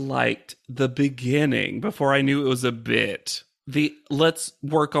 I liked the beginning before I knew it was a bit. Let's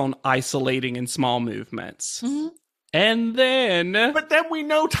work on isolating in small movements. Mhm. And then But then we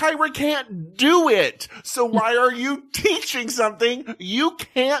know Tyra can't do it. So why are you teaching something you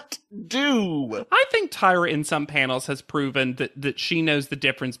can't do? I think Tyra in some panels has proven that she knows the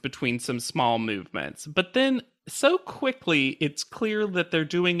difference between some small movements. But then so quickly it's clear that they're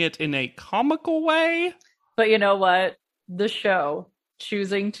doing it in a comical way. But you know what? The show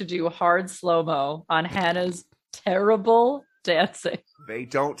choosing to do hard slow-mo on Hannah's terrible dancing. They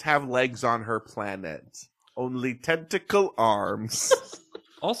don't have legs on her planet. Only tentacle arms.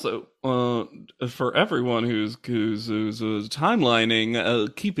 Also, for everyone who's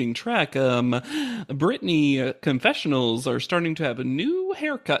timelining, keeping track, Britney confessionals are starting to have a new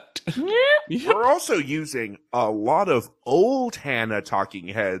haircut. Yeah. We're also using a lot of old Hannah talking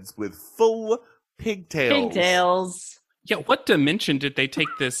heads with full pigtails. Pigtails. Yeah, what dimension did they take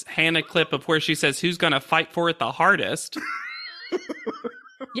this Hannah clip of where she says who's gonna fight for it the hardest?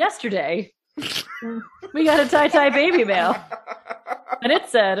 Yesterday, we got a tie-tie baby mail. And it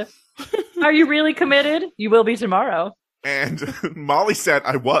said, are you really committed? You will be tomorrow. And Molly said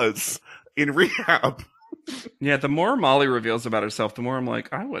I was in rehab. Yeah, the more Molly reveals about herself, the more I'm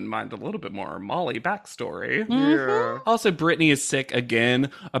like, I wouldn't mind a little bit more Molly backstory. Yeah. Also, Brittany is sick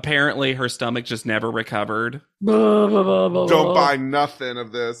again. Apparently, her stomach just never recovered. Don't buy nothing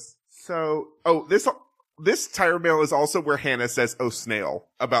of this. So, this Tyra mail is also where Hannah says, "Oh, snail,"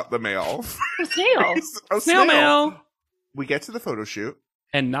 about the mail. Snail. Oh, Snail mail. We get to the photo shoot.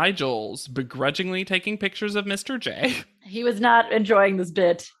 And Nigel's begrudgingly taking pictures of Mr. J. He was not enjoying this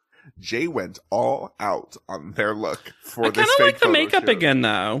bit. Jay went all out on their look for I this kind of fake like the photo makeup shoot. again,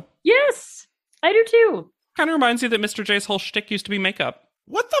 though. Yes, I do too. Kind of reminds you that Mr. J's whole shtick used to be makeup.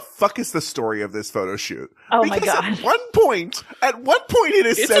 What the fuck is the story of this photo shoot? Oh my Because God. At one point it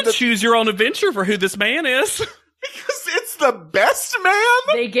is It's said a that choose your own adventure for who this man is. because it's the best man.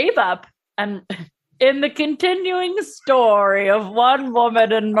 They gave up. And in the continuing story of one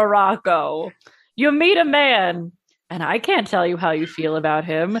woman in Morocco, you meet a man, and I can't tell you how you feel about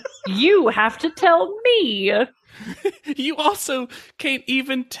him. You have to tell me. You also can't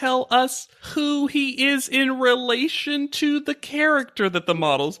even tell us who he is in relation to the character that the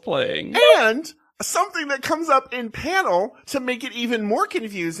model's playing. And something that comes up in panel to make it even more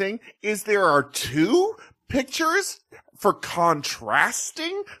confusing is there are two pictures for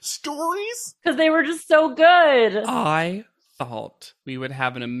contrasting stories. Because they were just so good. I thought we would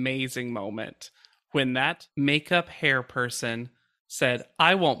have an amazing moment when that makeup hair person said,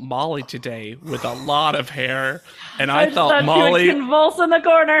 I want Molly today with a lot of hair. And I thought she Molly... would convulse in the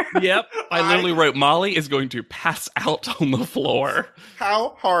corner. Yep. I literally wrote, Molly is going to pass out on the floor.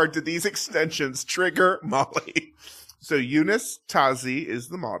 How hard did these extensions trigger Molly? So Eunice Tazi is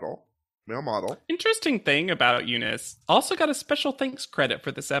the model, male model. Interesting thing about Eunice, also got a special thanks credit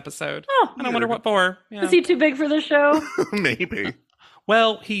for this episode. Oh, And I wonder what for. Yeah. is he too big for the show? Maybe.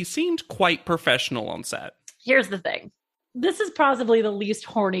 Well, he seemed quite professional on set. Here's the thing. This is possibly the least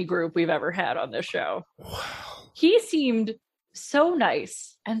horny group we've ever had on this show. He seemed so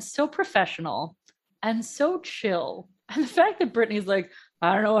nice and so professional and so chill. And the fact that Brittany's like,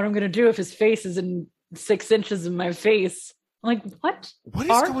 I don't know what I'm going to do if his face is in 6 inches of my face. I'm like, what What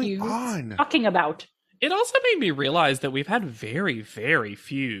is are going you on? talking about? It also made me realize that we've had very, very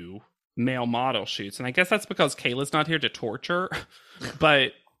few male model shoots. And I guess that's because Kayla's not here to torture.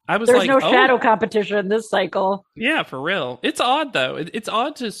 But I was There's like, no oh, shadow competition this cycle. yeah, for real. It's odd, though. It's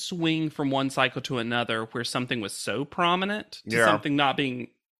odd to swing from one cycle to another where something was so prominent to Yeah. something not being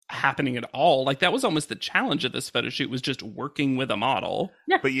happening at all. Like, that was almost the challenge of this photo shoot, was just working with a model.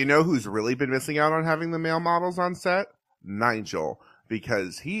 But you know who's really been missing out on having the male models on set? Nigel.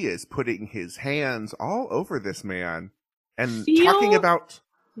 Because he is putting his hands all over this man and Feel talking about...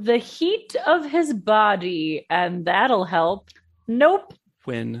 the heat of his body, and that'll help. Nope.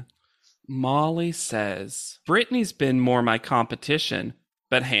 When Molly says, Brittany's been more my competition,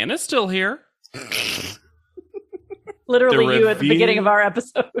 but Hannah's still here. Literally The you at the review- beginning of our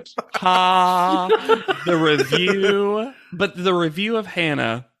episode. Ha! The review, but the review of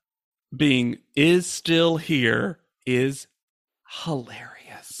Hannah being is still here is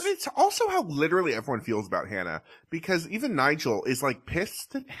hilarious. But it's also how literally everyone feels about Hannah. Because even Nigel is like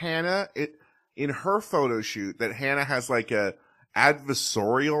pissed at Hannah in her photo shoot that Hannah has like a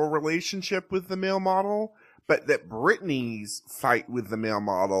adversarial relationship with the male model, but that Brittany's fight with the male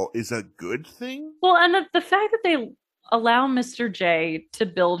model is a good thing. Well, and the fact that they allow Mr. J to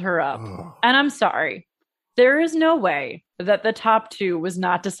build her up. Ugh. And I'm sorry, there is no way that the top 2 was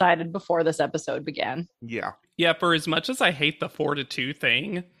not decided before this episode began. Yeah. Yeah, for as much as I hate the 4-2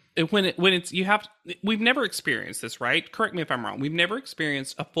 thing, we've never experienced this, right? Correct me if I'm wrong. We've never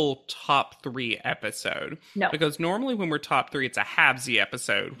experienced a full top 3 episode. No. Because normally when we're top 3, it's a halvesy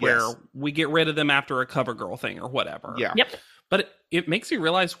episode where Yes. we get rid of them after a cover girl thing or whatever. Yeah. Yep. But it makes you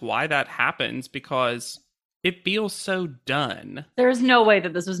realize why that happens, because it feels so done. There is no way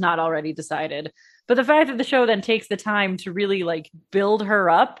that this was not already decided. But the fact that the show then takes the time to really like build her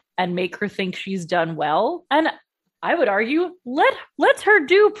up and make her think she's done well, and I would argue lets her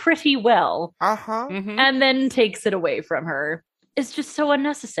do pretty well, Uh-huh. Mhm. and then takes it away from her, is just so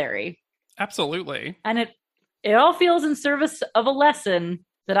unnecessary. Absolutely. And it all feels in service of a lesson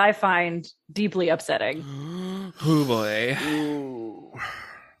that I find deeply upsetting. Oh boy. Ooh.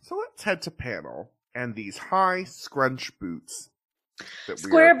 So let's head to panel and these high scrunch boots. That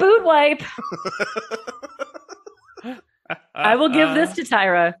Square boot wipe. I will give this to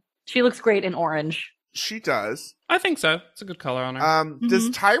Tyra. She looks great in orange. She does. I think so. It's a good color on her. Does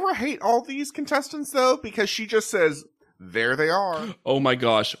Tyra hate all these contestants though? Because she just says, there they are. Oh my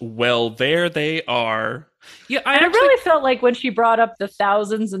gosh. Well, there they are. Yeah, I really felt like when she brought up the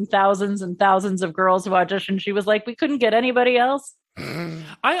thousands and thousands and thousands of girls who auditioned, she was like, we couldn't get anybody else.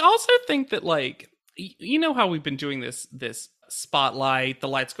 I also think that, like, you know how we've been doing this spotlight, the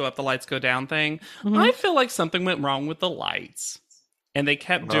lights go up, the lights go down thing. Mhm. I feel like something went wrong with the lights. And they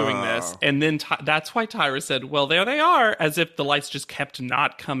kept doing this. And then that's why Tyra said, well, there they are, as if the lights just kept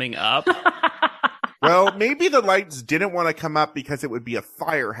not coming up. Well, maybe the lights didn't want to come up because it would be a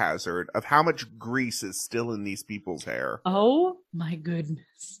fire hazard of how much grease is still in these people's hair. Oh my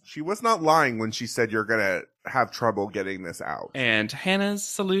goodness. She was not lying when she said you're going to have trouble getting this out. And Hannah's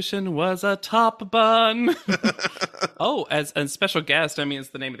solution was a top bun. Oh, as a special guest, I mean, it's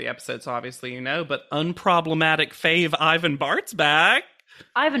the name of the episode, so obviously you know, but unproblematic fave Ivan Bart's back.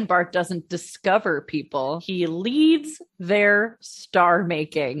 Ivan Bart doesn't discover people. He leads their star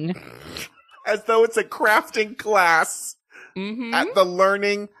making. As though it's a crafting class Mm-hmm. at the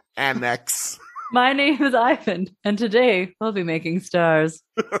Learning Annex. My name is Ivan, and today we'll be making stars.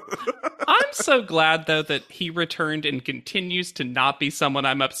 I'm so glad, though, that he returned and continues to not be someone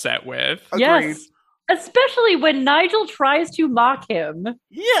I'm upset with. Agreed. Yes. Especially when Nigel tries to mock him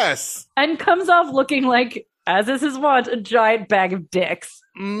Yes. and comes off looking like, as is his wont, a giant bag of dicks.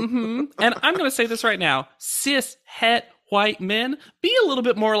 And I'm going to say this right now. Cis, het, white men, be a little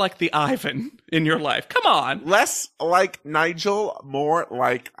bit more like the Ivan in your life. Come on. Less like Nigel, more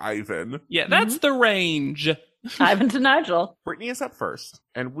like Ivan. Yeah, that's the range. Ivan to Nigel. Brittany is up first,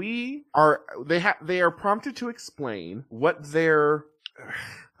 and they are prompted to explain what their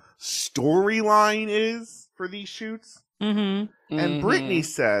storyline is for these shoots. Mm-hmm. And Brittany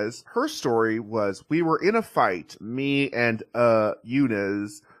says her story was, we were in a fight, me and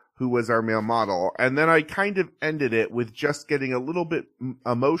Eunice, who was our male model, and then I kind of ended it with just getting a little bit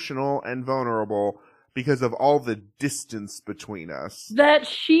emotional and vulnerable because of all the distance between us. That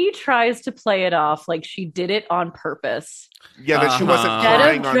she tries to play it off like she did it on purpose. Yeah, that she wasn't Uh-huh.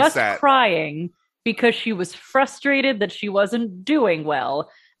 crying Instead of on just set. crying because she was frustrated that she wasn't doing well.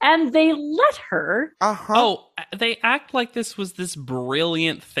 And they let her. Uh-huh. Oh, they act like this was this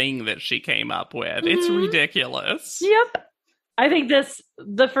brilliant thing that she came up with. It's Mhm. ridiculous. Yep. I think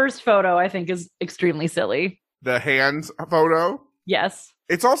the first photo, I think, is extremely silly. The hands photo. Yes.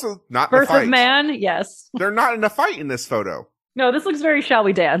 It's also not in a Birth fight. of Man, yes. They're not in a fight in this photo. No, this looks very Shall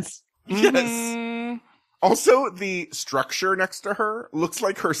We Dance. Yes. Mhm. Also, the structure next to her looks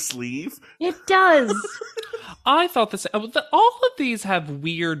like her sleeve. It does. I thought this. All of these have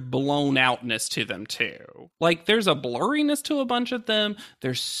weird blown outness to them too. Like there's a blurriness to a bunch of them.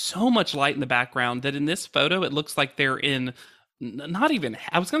 There's so much light in the background that in this photo it looks like they're in not even.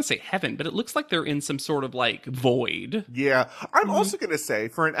 I was going to say heaven, but it looks like they're in some sort of like void. Yeah. I'm also going to say,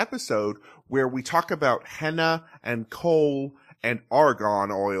 for an episode where we talk about henna and coal and argan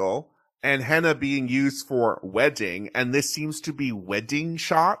oil, and henna being used for wedding, and this seems to be wedding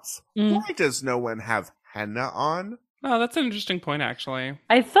shots, Mm. why does no one have henna on? Oh, that's an interesting point, actually.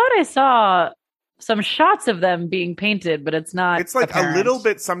 I thought I saw some shots of them being painted, but it's not. It's like apparent. a little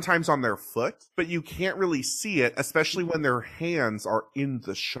bit sometimes on their foot, but you can't really see it, especially when their hands are in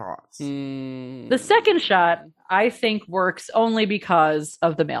the shots. The second shot, I think, works only because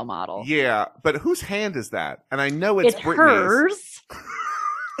of the male model. Yeah, but whose hand is that? And I know it's It's Brittany's. hers,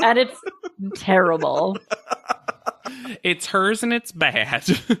 and it's terrible. It's hers and it's bad.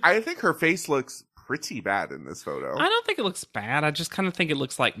 I think her face looks pretty bad in this photo. I don't think it looks bad. I just kind of think it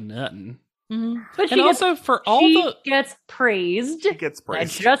looks like nothing. Mhm. But And also for all she the gets praised. She gets I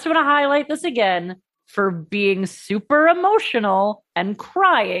praised. just want to highlight this again for being super emotional and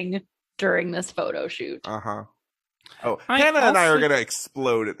crying during this photo shoot. Uh-huh. Oh, I Hannah and I are also- going to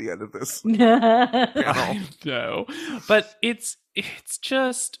explode at the end of this. I know. But it's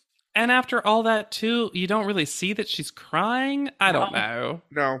just, and after all that too, you don't really see that she's crying. I don't know.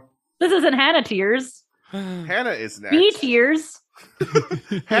 No. This isn't Hannah tears. Hannah is next. Me tears.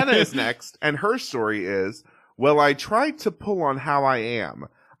 Hannah is next, and her story is, well, I tried to pull on how I am.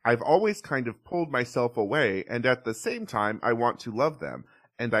 I've always kind of pulled myself away, and at the same time, I want to love them.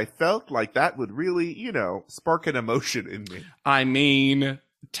 And I felt like that would really, spark an emotion in me. I mean,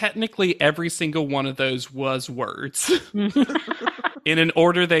 technically every single one of those was words. In an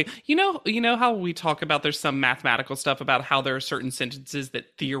order they, you know how we talk about there's some mathematical stuff about how there are certain sentences that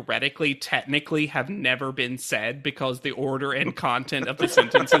theoretically, technically have never been said because the order and content of the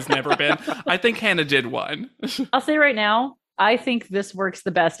sentence has never been. I think Hannah did one. I'll say right now, I think this works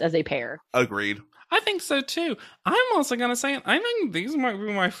the best as a pair. Agreed. I think so too. I'm also gonna say I think these might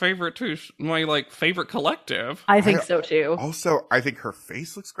be my favorite too. My favorite collective. I think I- so too. Also, I think her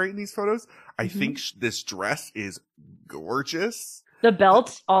face looks great in these photos. I think this dress is gorgeous. The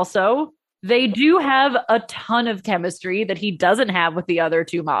belt also. They do have a ton of chemistry that he doesn't have with the other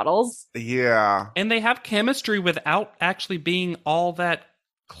two models. Yeah. And they have chemistry without actually being all that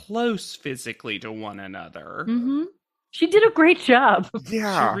close physically to one another. Mm-hmm. She did a great job.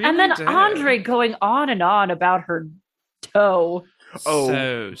 Yeah. She And then really did. Andre going on and on about her toe. Oh,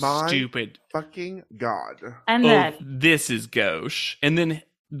 so my stupid. fucking God. And Oh, then this is gauche. And then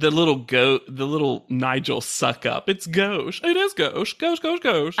the little Nigel suck up. It's gauche. It is gauche.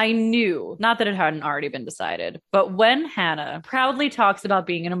 Gauche. I knew, not that it hadn't already been decided, but when Hannah proudly talks about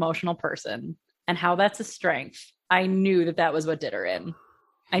being an emotional person and how that's a strength, I knew that that was what did her in.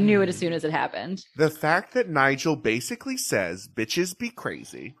 I knew it as soon as it happened. The fact that Nigel basically says, bitches be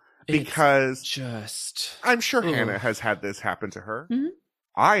crazy, It's because just I'm sure Ugh. Hannah has had this happen to her. Mhm.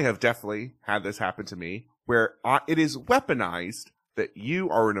 I have definitely had this happen to me, where it is weaponized that you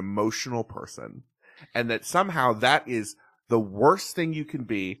are an emotional person, and that somehow that is the worst thing you can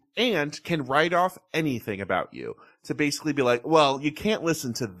be, and can write off anything about you. To basically be like, well, you can't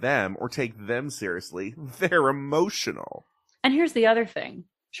listen to them or take them seriously. They're emotional. And here's the other thing.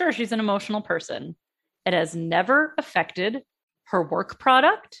 Sure, she's an emotional person. it has never affected her work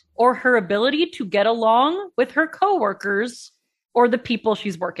product or her ability to get along with her coworkers or the people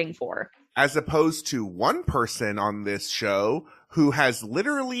she's working for. As opposed to one person on this show who has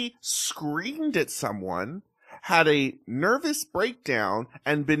literally screamed at someone, had a nervous breakdown,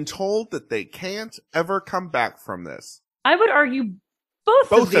 and been told that they can't ever come back from this. I would argue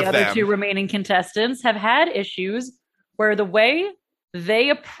both of the of other them. two remaining contestants have had issues where the way they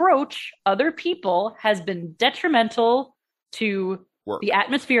approach other people has been detrimental to Work. the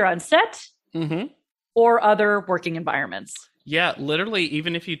atmosphere on set Mm-hmm. or other working environments. Yeah, literally,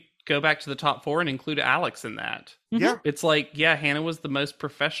 even if you go back to the top 4 and include Alex in that, Yeah. it's like, yeah, Hannah was the most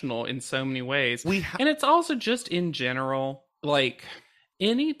professional in so many ways. We And it's also just in general, like,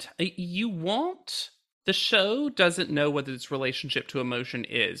 you want... The show doesn't know what its relationship to emotion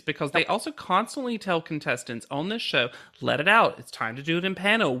is, because they also constantly tell contestants on this show, let it out. It's time to do it in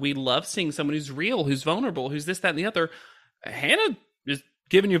panel. We love seeing someone who's real, who's vulnerable, who's this, that, and the other. Hannah is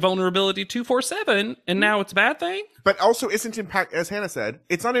giving you vulnerability 247, and now it's a bad thing? but also isn't as Hannah said,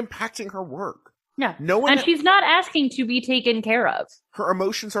 it's not impacting her work. Yeah. No one, And she's not asking to be taken care of. her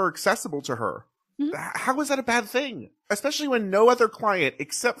emotions are accessible to her. Mhm. How is that a bad thing? Especially when no other client,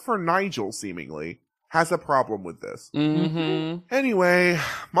 except for Nigel, seemingly, has a problem with this. Mm-hmm. Anyway,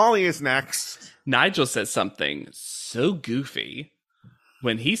 Molly is next. Nigel says something so goofy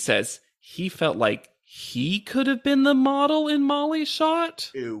when he says he felt like he could have been the model in Molly's shot.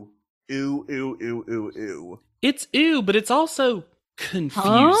 Ew. Ew, ew, ew, ew, ew. It's ew, but it's also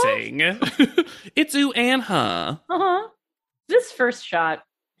confusing. It's ooh and huh. Uh-huh. This first shot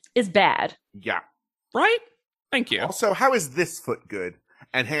is bad. Yeah. Right? Thank you. Also, how is this foot good?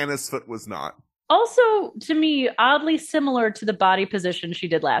 And Hannah's foot was not. Also, to me, oddly similar to the body position she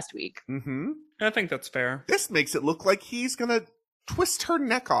did last week. Mm-hmm. I think that's fair. This makes it look like he's gonna twist her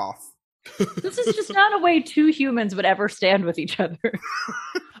neck off. This is just not a way two humans would ever stand with each other.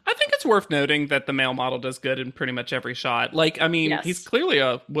 I think it's worth noting that the male model does good in pretty much every shot. Like, I mean, Yes. he's clearly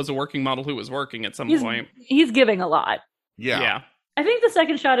was a working model who was working at some point. He's giving a lot. Yeah. I think the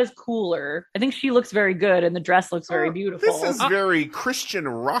second shot is cooler. I think she looks very good and the dress looks very beautiful. This is very Christian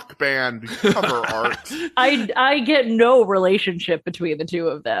rock band cover art. I get no relationship between the two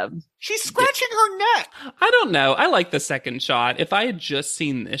of them. She's scratching her neck. I don't know. I like the second shot. If I had just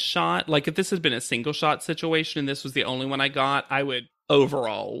seen this shot, like if this had been a single shot situation and this was the only one I got, I would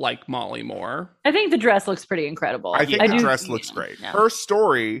overall like Molly more. I think the dress looks pretty incredible. I think the dress looks great. Yeah. Her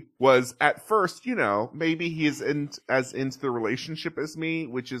story was at first, maybe he's as into the relationship as me,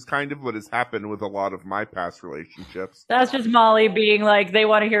 which is kind of what has happened with a lot of my past relationships. That's just Molly being like, they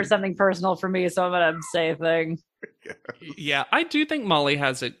want to hear something personal from me, so I'm going to say a thing. Yeah, I do think Molly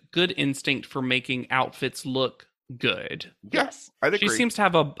has a good instinct for making outfits look good. Yes, I'd agree. She seems to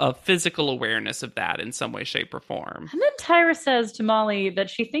have a physical awareness of that in some way, shape, or form. And then Tyra says to Molly that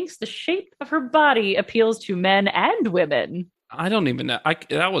she thinks the shape of her body appeals to men and women. I don't even know.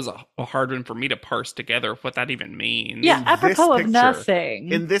 That was a hard one for me to parse together what that even means. Yeah, In apropos this of picture,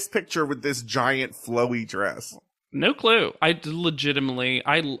 nothing. In this picture with this giant flowy dress. No clue. I legitimately,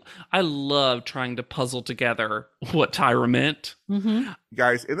 I love trying to puzzle together what Tyra meant. Mm-hmm.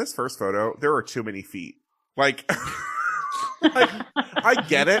 Guys, in this first photo, there are too many feet. Like, I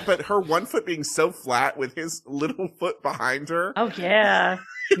get it, but her one foot being so flat with his little foot behind her. Oh, yeah.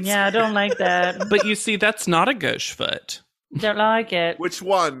 Yeah, I don't like that. But you see, that's not a gauche foot. Don't like it. Which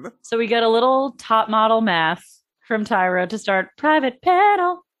one? So we get a little top model math from Tyra to start private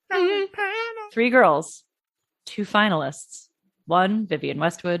panel. 3 girls, 2 finalists, 1 Vivienne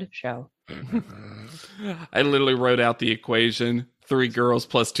Westwood show. I literally wrote out the equation. 3 girls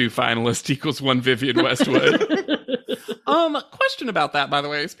plus 2 finalists equals 1 Vivienne Westwood. Question about that, by the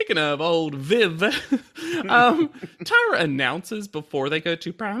way. Speaking of old Viv, Tyra announces before they go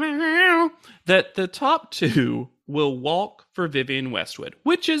to that the top 2 will walk for Vivienne Westwood,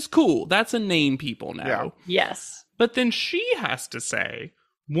 which is cool. That's a name people know. Yeah. Yes. But then she has to say,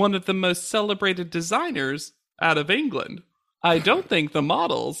 one of the most celebrated designers out of England. I don't think the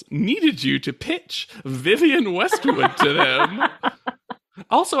models needed you to pitch Vivienne Westwood to them.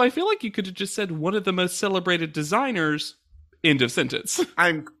 Also, I feel like you could have just said one of the most celebrated designers. End of sentence.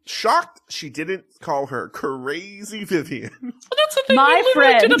 I'm shocked she didn't call her Crazy Vivienne. Well, that's the thing. My We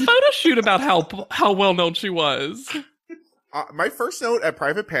literally did a friend. photo shoot about how well known she was. My first note at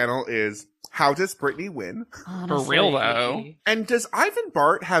Private Panel is, how does Brittany win? Honestly. real, though. And does Ivan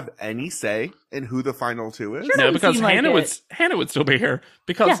Bart have any say in who the final two is? Sure. No, doesn't because seem like Hannah would still be here.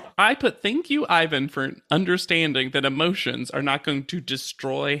 Because Yeah. I put thank you, Ivan, for understanding that emotions are not going to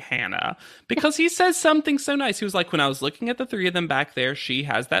destroy Hannah. Because he says something so nice. He was like, when I was looking at the three of them back there, she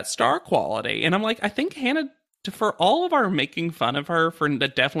has that star quality. And I'm like, I think Hannah, for all of our making fun of her for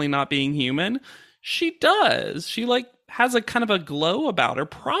definitely not being human, she does. She has a kind of a glow about her,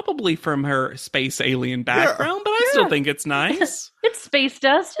 probably from her space alien background, but I still think it's nice. It's space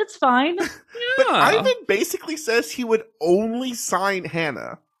dust. It's fine. But Yeah. Ivan basically says he would only sign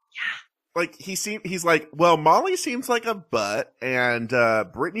Hannah. Yeah. Like, he's like, well, Molly seems like a butt, and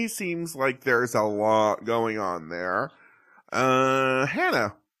Brittany seems like there's a lot going on there.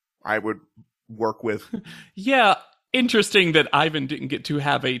 Hannah, I would work with. Yeah, interesting that Ivan didn't get to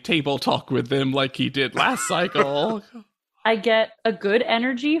have a table talk with them like he did last cycle. I get a good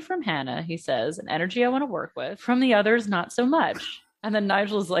energy from Hannah, he says, an energy I want to work with. From the others, not so much. And then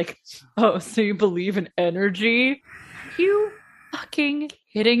Nigel's like, oh, so you believe in energy? You fucking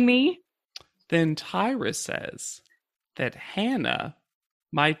kidding me? Then Tyra says that Hannah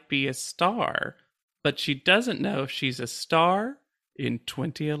might be a star, but she doesn't know if she's a star in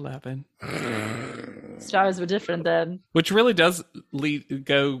 2011. Stars were different then. Which really does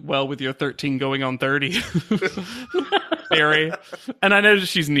go well with your 13 going on 30 theory. And I know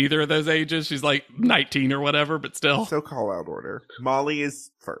she's neither of those ages. She's like 19 or whatever, but still. So call out order. Molly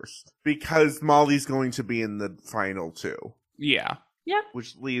is first. Because Molly's going to be in the final two. Yeah. Yep.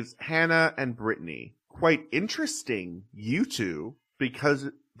 Which leaves Hannah and Brittany. Quite interesting, you two, because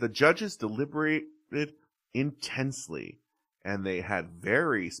the judges deliberated intensely. And they had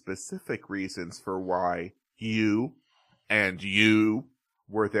very specific reasons for why you and you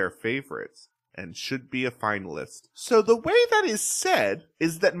were their favorites and should be a finalist. So the way that is said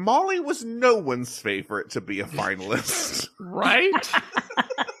is that Molly was no one's favorite to be a finalist. Right?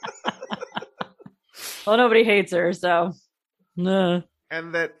 Well, nobody hates her, so. Nah.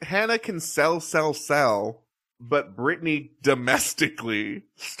 And that Hannah can sell, but Brittany domestically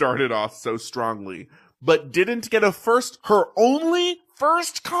started off so strongly. But didn't get her only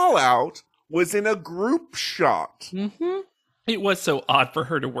first call out was in a group shot. Mm-hmm. It was so odd for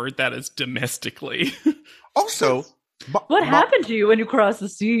her to word that as domestically. Also, What happened to you when you crossed the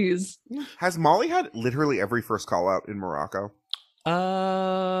seas? has Molly had literally every first call out in Morocco?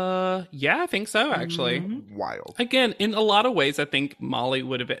 Yeah, I think so, actually. Mhm. Wild. Again, in a lot of ways, I think Molly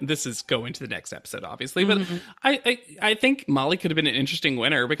would have been. This is going to the next episode, obviously, but Mhm. I think Molly could have been an interesting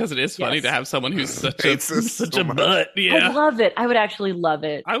winner because it is funny Yes. to have someone who's such Hates us such so a much. butt. I Yeah, love it. I would actually love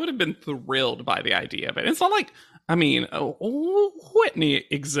it. I would have been thrilled by the idea of it. It's not like, I mean, Whitney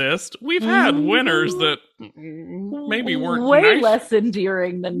exists. We've had winners that maybe weren't way nice. less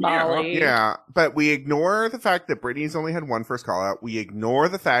endearing than Yeah. Molly. Yeah, but we ignore the fact that Brittany's only had one first call out. We ignore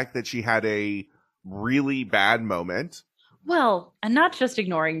the fact that she had a really bad moment. Well, and not just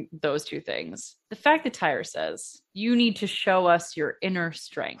ignoring those two things. The fact that Tyra says, you need to show us your inner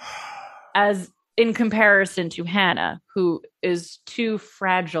strength, as in comparison to Hannah, who is too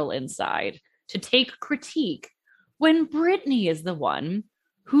fragile inside to take critique, when Brittany is the one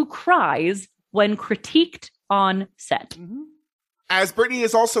who cries when critiqued on set. As Brittany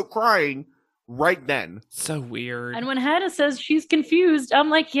is also crying right then. So weird. And when Hannah says she's confused,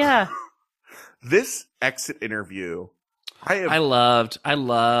 I'm like, yeah. This exit interview, I loved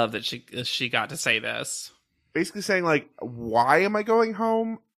that she got to say this. basically saying, like, why am I going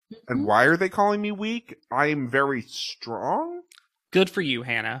home? And why are they calling me weak? I am very strong. Good for you,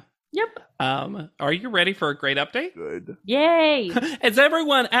 Hannah. Yep. Are you ready for a great update? Good. Yay. Is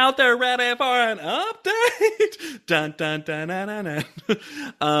everyone out there ready for an update? Dun dun dun dun dun.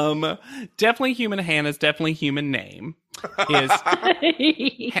 Dun. Definitely human. Hannah's definitely human name is.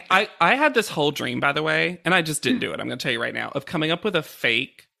 I had this whole dream, by the way, and I just didn't do it. I'm going to tell you right now, of coming up with a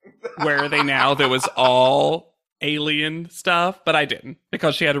fake Where Are They Now that was all alien stuff, but I didn't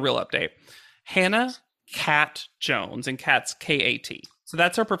because she had a real update. Hannah Kat Jones, and Kat's K-A-T. So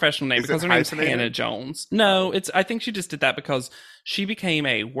that's her professional name Is because it her name's hyphenated? Hannah Jones. No, I think she just did that because she became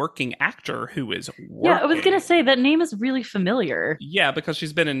a working actor who is working. Yeah, I was going to say that name is really familiar. Yeah, because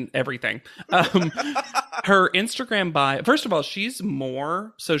she's been in everything. Her Instagram bio, first of all, she's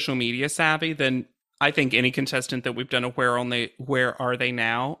more social media savvy than I think any contestant that we've done a Where Are They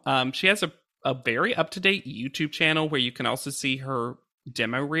Now. She has a very up-to-date YouTube channel where you can also see her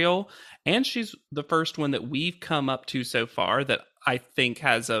demo reel. And she's the first one that we've come up to so far that I think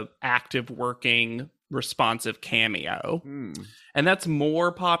has a active working responsive cameo. Hmm. And that's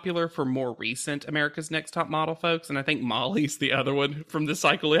more popular for more recent America's Next Top Model folks. And I think Molly's the other one from this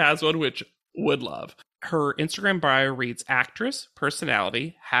cycle who has one, which would love. Her Instagram bio reads actress,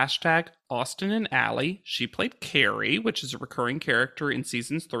 personality, hashtag Austin and Allie. She played Carrie, which is a recurring character in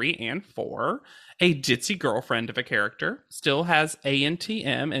seasons 3 and 4. A ditzy girlfriend of a character. Still has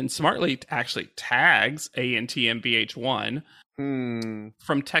ANTM and smartly actually tags ANTM VH1.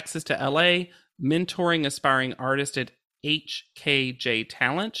 From Texas to LA, mentoring aspiring artists at HKJ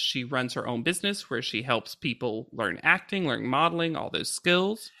Talent. She runs her own business where she helps people learn acting, learn modeling, all those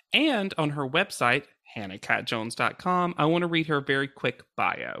skills. And on her website, HannahCatJones.com, I want to read her very quick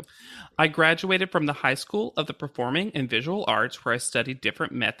bio. I graduated from the High School of the Performing and Visual Arts, where I studied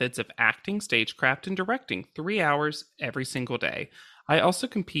different methods of acting, stagecraft, and directing, 3 hours every single day. I also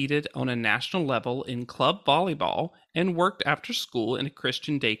competed on a national level in club volleyball and worked after school in a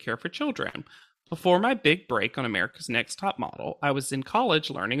Christian daycare for children. Before my big break on America's Next Top Model, I was in college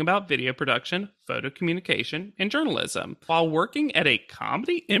learning about video production, photo communication, and journalism. While working at a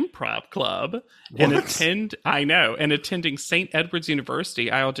comedy improv club and attending St. Edward's University,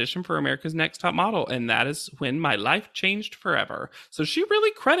 I auditioned for America's Next Top Model, and that is when my life changed forever. So she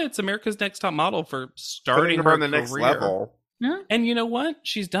really credits America's Next Top Model for starting Putting her on the next career. level. And you know what?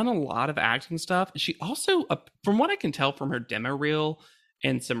 She's done a lot of acting stuff. She also, from what I can tell from her demo reel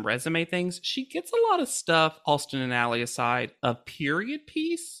and some resume things, she gets a lot of stuff, Austin and Allie aside, a period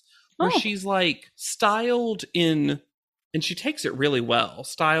piece where she's like styled in, and she takes it really well,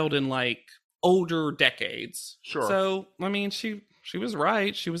 styled in like older decades. Sure. So, I mean, she was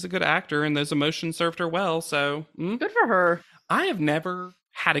right. She was a good actor and those emotions served her well. So, Good for her. I have never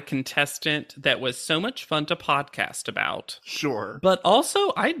had a contestant that was so much fun to podcast about. Sure. But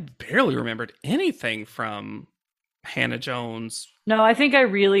also, I barely remembered anything from Hannah Jones. No, I think I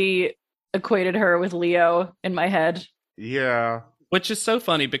really equated her with Leo in my head. Yeah. Which is so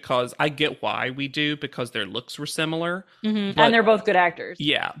funny because I get why we do, because their looks were similar. Mm-hmm. But- And they're both good actors.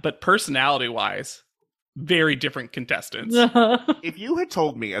 Yeah, but personality-wise, very different contestants. If you had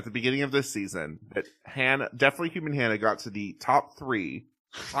told me at the beginning of this season that Hannah, definitely Human Hannah, got to the top 3,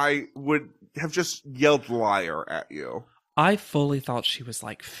 I would have just yelled liar at you. I fully thought she was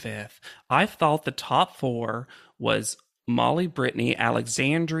like 5th. I thought the top 4 was Molly, Brittany,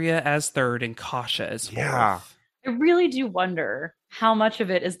 Alexandria as 3rd, and Kasha as 4th. Yeah. I really do wonder how much of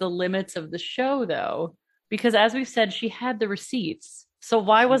it is the limits of the show, though, because as we've said, she had the receipts. So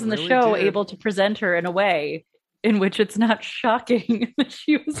why wasn't the really show did. able to present her in a way in which it's not shocking that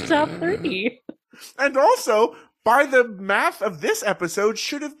she was top 3? And also, by the math of this episode,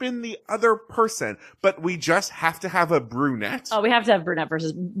 should have been the other person, but we just have to have a brunette. Oh, we have to have brunette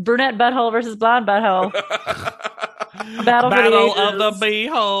butthole versus blonde butthole. Battle for Battle the of the ages.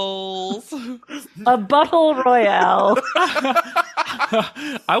 beeholes. A butthole royale.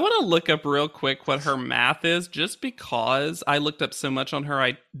 I want to look up real quick what her math is, just because I looked up so much on her.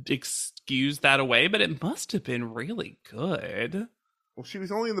 I excuse that away, but it must have been really good. Well, she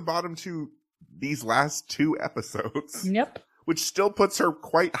was only in the bottom 2 these last 2 episodes, Yep. which still puts her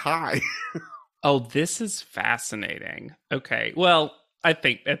quite high. Oh, this is fascinating. Okay, well, I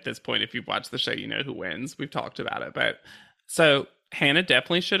think at this point, if you've watched the show, you know who wins. We've talked about it, but so Hannah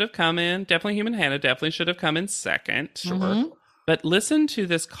definitely should have come in. Definitely Human Hannah definitely should have come in 2nd. Sure. Mhm. But listen to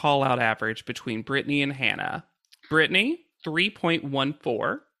this call out average between Brittany and Hannah. Brittany,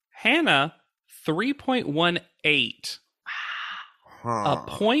 3.14. Hannah, 3.18. A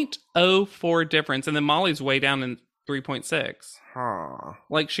 0.04 difference. And then Molly's way down in 3.6.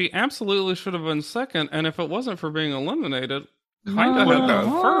 Like, she absolutely should have been 2nd. And if it wasn't for being eliminated, kind of had that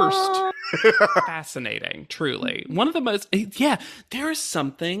first. Fascinating, truly. One of the most, yeah, there is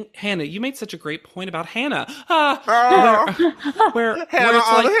something, Hannah, you made such a great point about Hannah. Where Hannah it's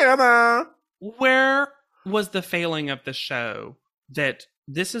on like, Hannah. where was the failing of the show that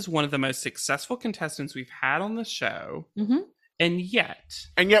this is one of the most successful contestants we've had on the show, Mhm. and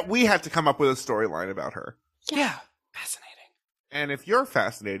yet, we have to come up with a storyline about her. yeah, fascinating. And if you're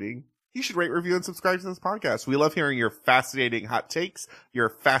fascinating, you should rate, review, and subscribe to this podcast. We love hearing your fascinating hot takes, your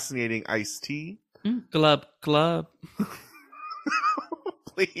fascinating iced tea. Glub, glub.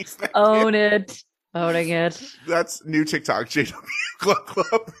 Please. thank Own you. it. Owning it. That's new TikTok, JW Club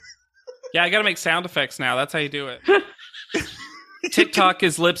Club. Yeah, I gotta make sound effects now. That's how you do it. TikTok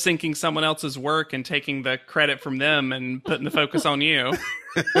is lip syncing someone else's work and taking the credit from them and putting the focus on you.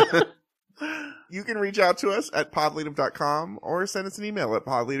 You can reach out to us at podleadum.com or send us an email at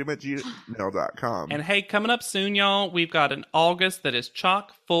podleadum@gmail.com. And hey, coming up soon, y'all, we've got an August that is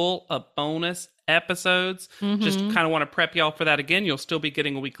chock full of bonus episodes. Just kind of want to prep y'all for that again. You'll still be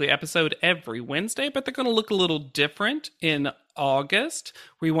getting a weekly episode every Wednesday, but they're going to look a little different in August.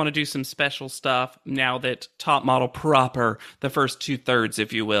 We want to do some special stuff now that Top Model proper, the first 2/3,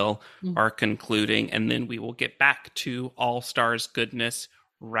 if you will, are concluding. And then we will get back to All Stars goodness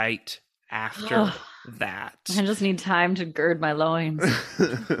right after that. I just need time to gird my loins.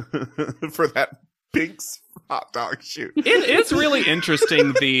 For that Pink's hot dog shoot. It is really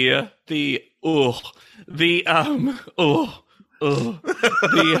interesting. The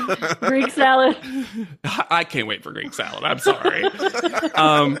Greek salad. I can't wait for Greek salad. I'm sorry.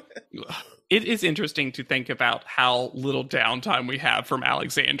 It is interesting to think about how little downtime we have from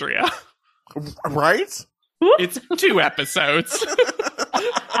Alexandria. Right? It's 2 episodes.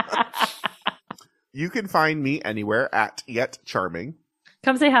 You can find me anywhere at Yet Charming.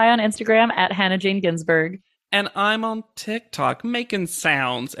 Come say hi on Instagram at Hannah Jane Ginsburg. And I'm on TikTok making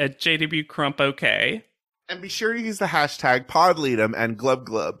sounds at JW Crump OK. And be sure to use the hashtag PodLeadum and Glub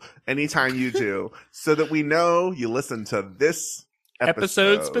Glub anytime you do, so that we know you listen to this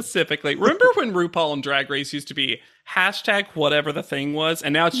episode specifically. Remember when RuPaul and Drag Race used to be hashtag whatever the thing was,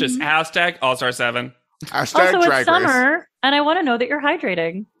 and now it's just hashtag All-Star 7. Hashtag also, Drag it's summer, and I want to know that you're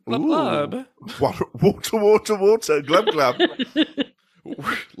hydrating. Glub glub. Water, glub glub.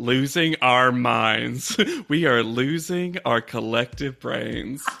 We're losing our minds. We are losing our collective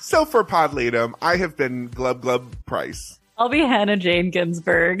brains. So for Podleadum, I have been Glub Glub Price. I'll be Hannah Jane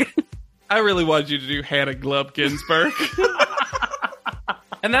Ginsburg. I really wanted you to do Hannah Glub Ginsburg.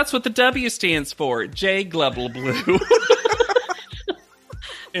 And that's what the W stands for. J Glubble Blue.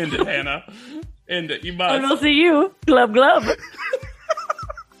 End it, Hannah. End it. You must. And we'll see you. Glub glub.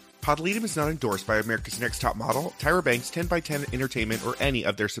 Podleadum is not endorsed by America's Next Top Model, Tyra Banks, 10x10 Entertainment, or any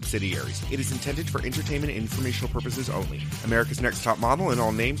of their subsidiaries. It is intended for entertainment and informational purposes only. America's Next Top Model and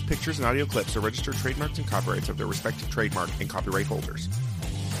all names, pictures, and audio clips are registered trademarks and copyrights of their respective trademark and copyright holders.